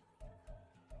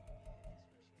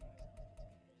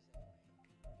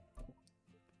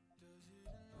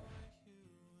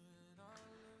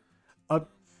 A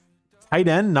tight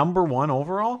end #1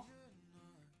 overall?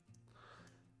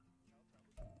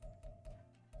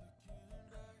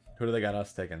 Who do they got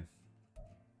us taking?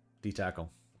 D-tackle.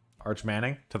 Arch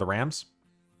Manning to the Rams?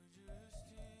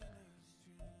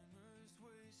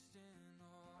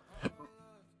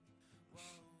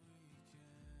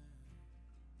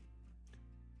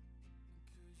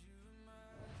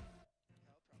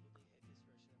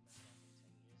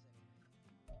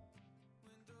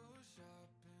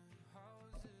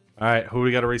 All right, who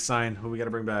we got to re-sign? Who we got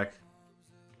to bring back?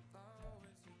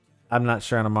 I'm not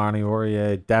sure on Amani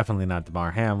Aurier. Definitely not DeMar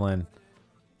Hamlin.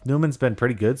 Newman's been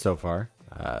pretty good so far.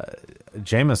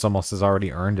 Jameis almost has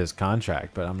already earned his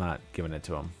contract, but I'm not giving it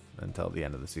to him until the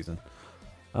end of the season.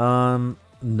 No.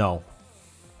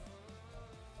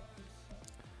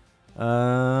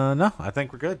 No, I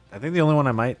think we're good. I think the only one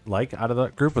I might like out of the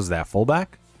group was that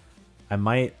fullback. I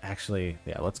might actually,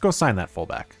 yeah, let's go sign that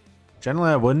fullback. Generally,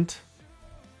 I wouldn't.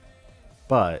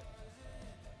 But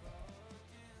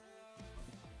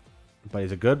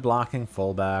he's a good blocking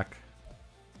fullback.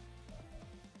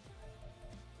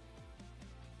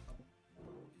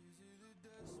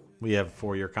 We have a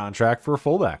 4-year contract for a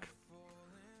fullback.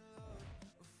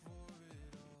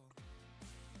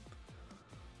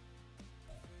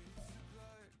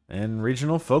 And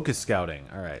regional focus scouting.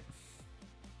 All right.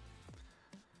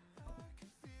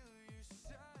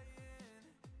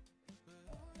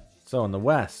 So in the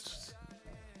West,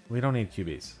 we don't need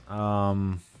QBs.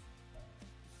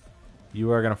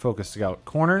 You are going to focus scout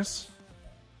corners.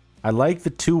 I like the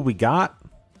 2 we got.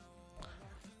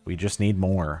 We just need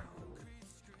more.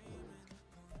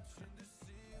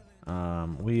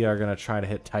 We are going to try to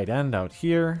hit tight end out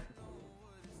here.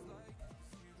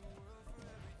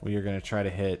 We are going to try to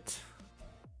hit...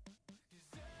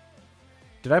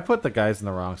 Did I put the guys in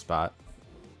the wrong spot?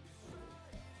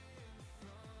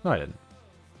 No, I didn't.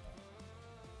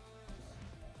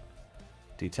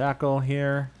 D-tackle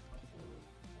here.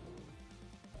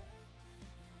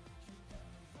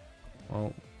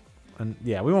 Well, and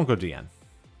yeah, we won't go DN.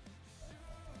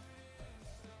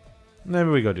 Maybe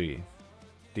we go D.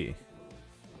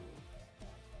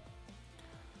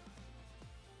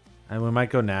 And we might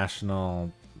go national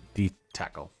D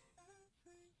tackle.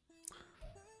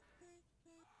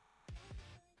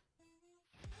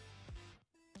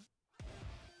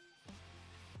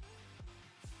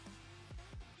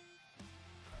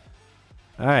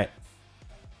 All right.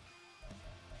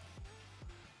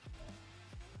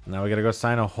 Now we got to go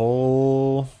sign a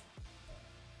whole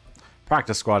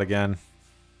practice squad again.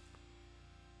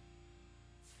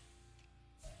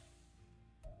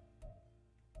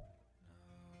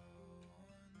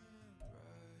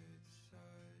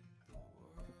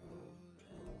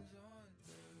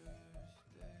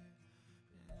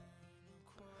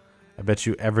 I bet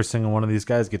you every single one of these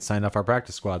guys gets signed off our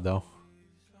practice squad, though.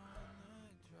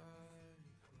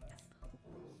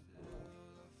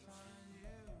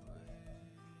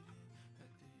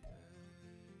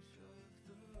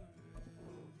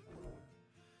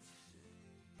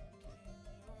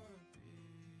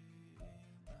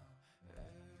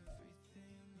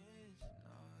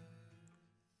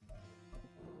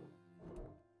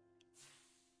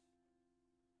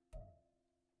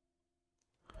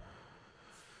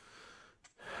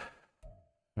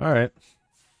 All right.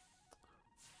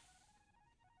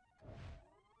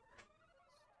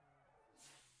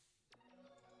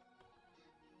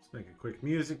 Let's make a quick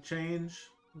music change.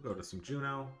 We'll go to some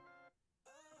Juno.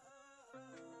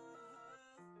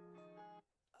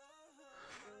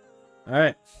 All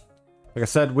right. Like I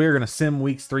said, we're going to sim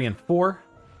weeks 3 and 4.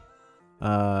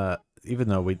 Even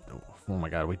though oh my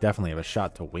God, we definitely have a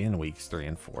shot to win weeks 3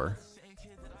 and 4.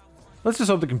 Let's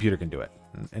just hope the computer can do it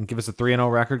and give us a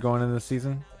 3-0 record going into the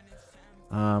season.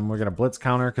 We're going to blitz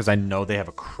counter because I know they have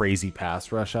a crazy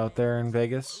pass rush out there in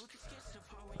Vegas.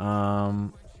 We are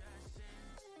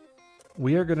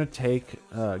going to take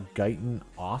Guyton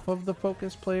off of the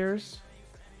focus players.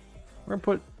 We're going to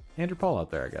put Andrew Paul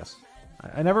out there, I guess.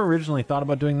 I never originally thought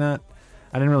about doing that.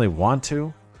 I didn't really want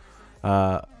to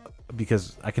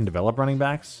because I can develop running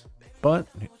backs, but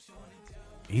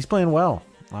he's playing well.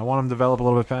 I want him to develop a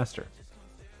little bit faster.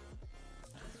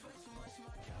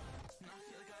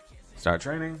 Start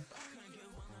training.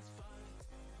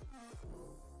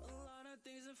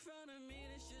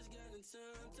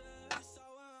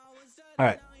 All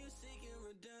right.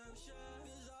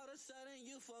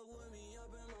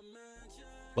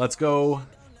 Let's go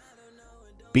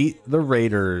beat the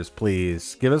Raiders,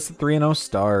 please. Give us a 3-0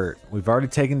 start. We've already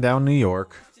taken down New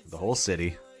York, the whole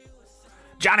city.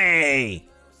 Johnny!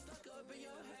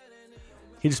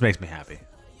 He just makes me happy.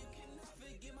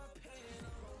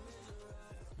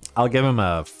 I'll give him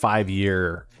a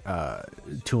 5-year,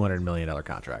 $200 million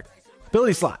contract.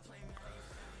 Ability slot.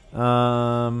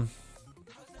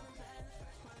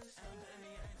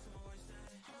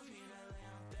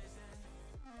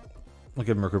 We'll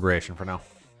give him recuperation for now.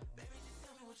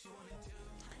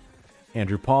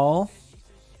 Andrew Paul.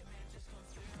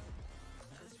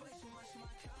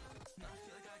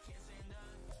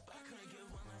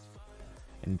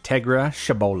 Integra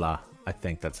Shabola. I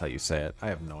think that's how you say it. I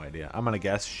have no idea. I'm going to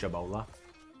guess Shabola.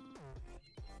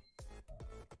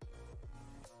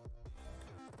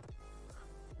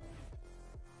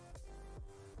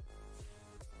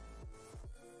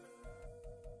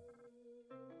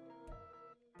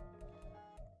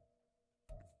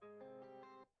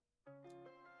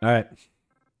 All right.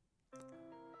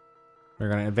 We're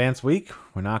going to advance week.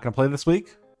 We're not going to play this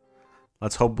week.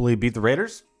 Let's hopefully beat the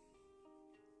Raiders.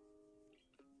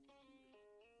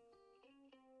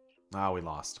 Ah, we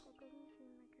lost.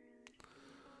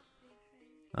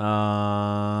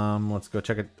 Let's go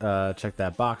check it. Check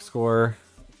that box score.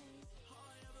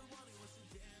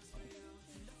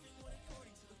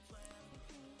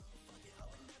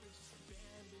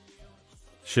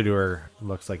 Shedeur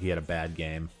looks like he had a bad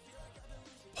game.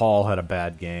 Paul had a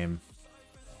bad game.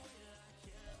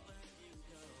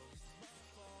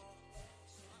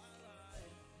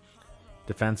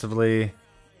 Defensively,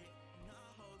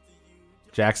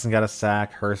 Jackson got a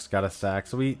sack. Hurst got a sack.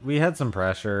 So we had some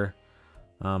pressure.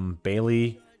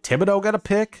 Bailey. Thibodeau got a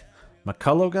pick.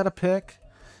 McCullough got a pick.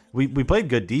 We played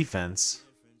good defense.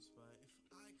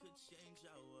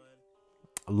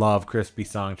 Love crispy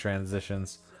song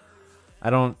transitions. I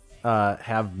don't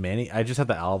have many. I just have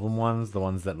the album ones, the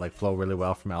ones that like flow really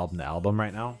well from album to album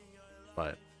right now.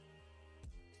 But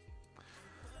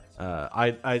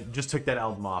I just took that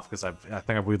album off because I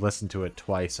think we listened to it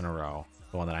twice in a row,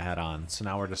 the one that I had on. So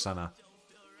now we're just on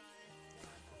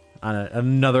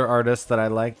another artist that I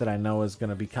like that I know is going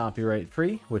to be copyright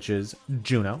free, which is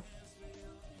Juno.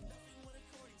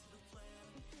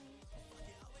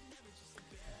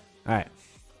 All right.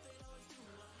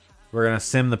 We're going to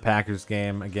sim the Packers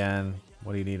game again.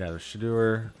 What do you need out of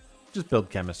Shedeur? Just build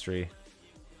chemistry.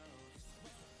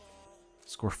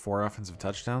 Score 4 offensive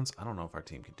touchdowns? I don't know if our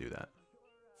team can do that.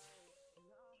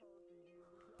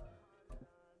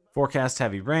 Forecast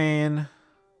heavy rain.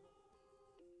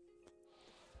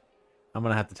 I'm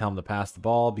going to have to tell them to pass the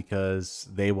ball because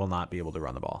they will not be able to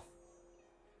run the ball.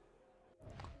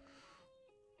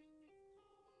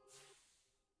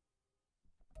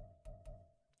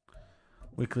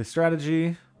 Weekly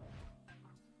strategy.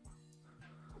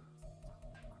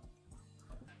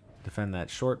 Defend that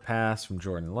short pass from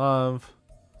Jordan Love.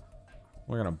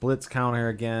 We're going to blitz counter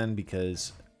again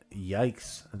because,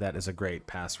 yikes, that is a great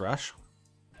pass rush.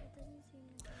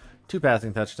 2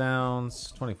 passing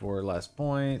touchdowns, 24 less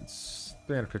points,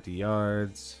 350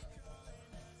 yards.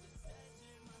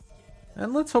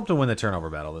 And let's hope to win the turnover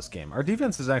battle this game. Our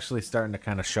defense is actually starting to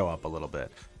kind of show up a little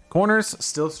bit. Corners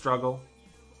still struggle.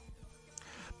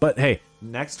 But hey,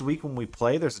 next week when we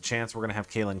play, there's a chance we're going to have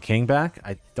Kalen King back.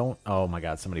 I don't... Oh my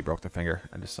god, somebody broke their finger.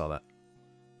 I just saw that.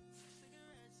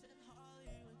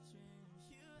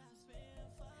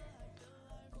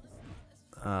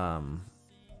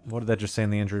 What did that just say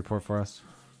in the injury report for us?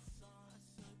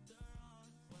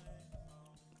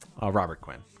 Oh, Robert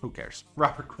Quinn. Who cares?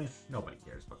 Robert Quinn. Nobody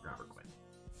cares but Robert Quinn.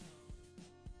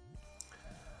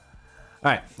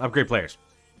 All right, upgrade players.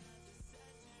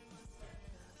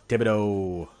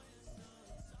 Thibodeau.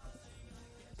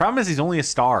 Problem is he's only a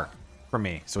star for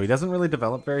me, so he doesn't really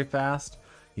develop very fast.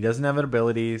 He doesn't have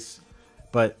abilities,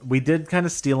 but we did kind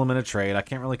of steal him in a trade. I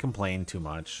can't really complain too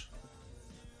much.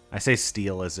 I say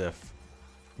steal as if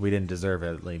we didn't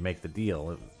deservedly make the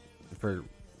deal.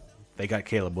 They got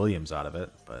Caleb Williams out of it,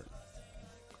 but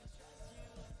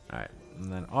all right.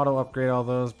 And then auto upgrade all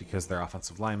those because they're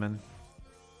offensive linemen.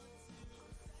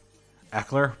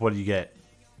 Eckler, what do you get?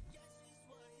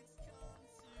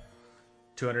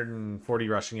 240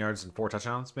 rushing yards and 4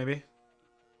 touchdowns, maybe?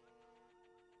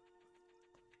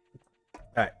 All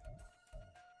right.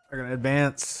 We're going to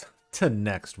advance to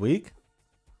next week.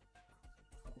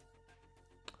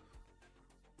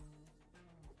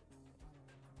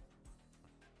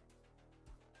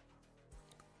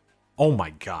 Oh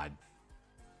my god.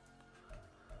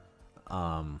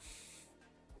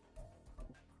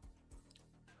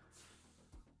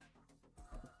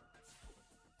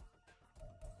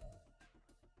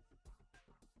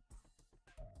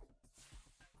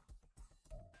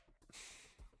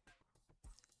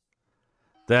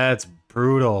 That's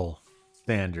brutal,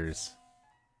 Sanders.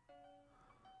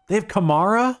 They have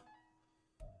Kamara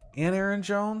and Aaron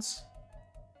Jones.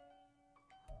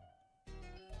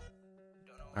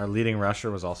 Our leading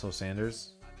rusher was also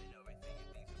Sanders.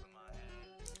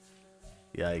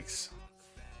 Yikes.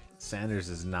 Sanders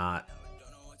is not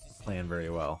playing very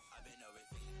well.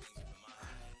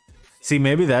 See,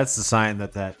 maybe that's the sign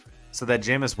that so that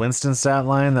Jameis Winston stat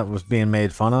line that was being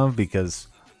made fun of because,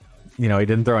 you know, he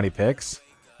didn't throw any picks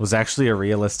was actually a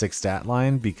realistic stat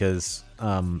line because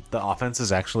the offense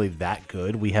is actually that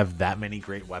good. We have that many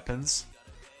great weapons.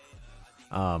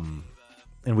 And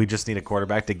we just need a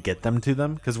quarterback to get them to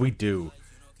them because we do.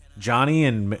 Johnny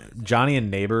and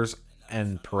Neighbors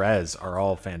and Perez are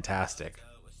all fantastic.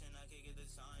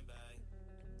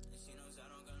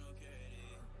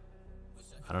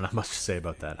 I don't have much to say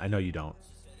about that. I know you don't.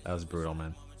 That was brutal,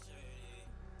 man.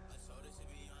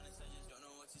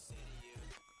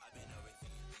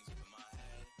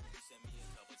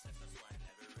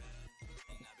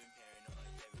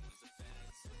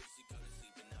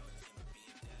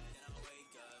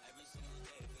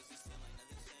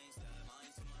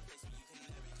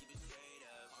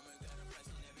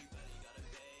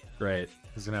 Right.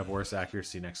 He's going to have worse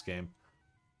accuracy next game.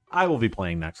 I will be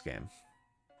playing next game.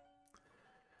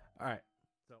 All right.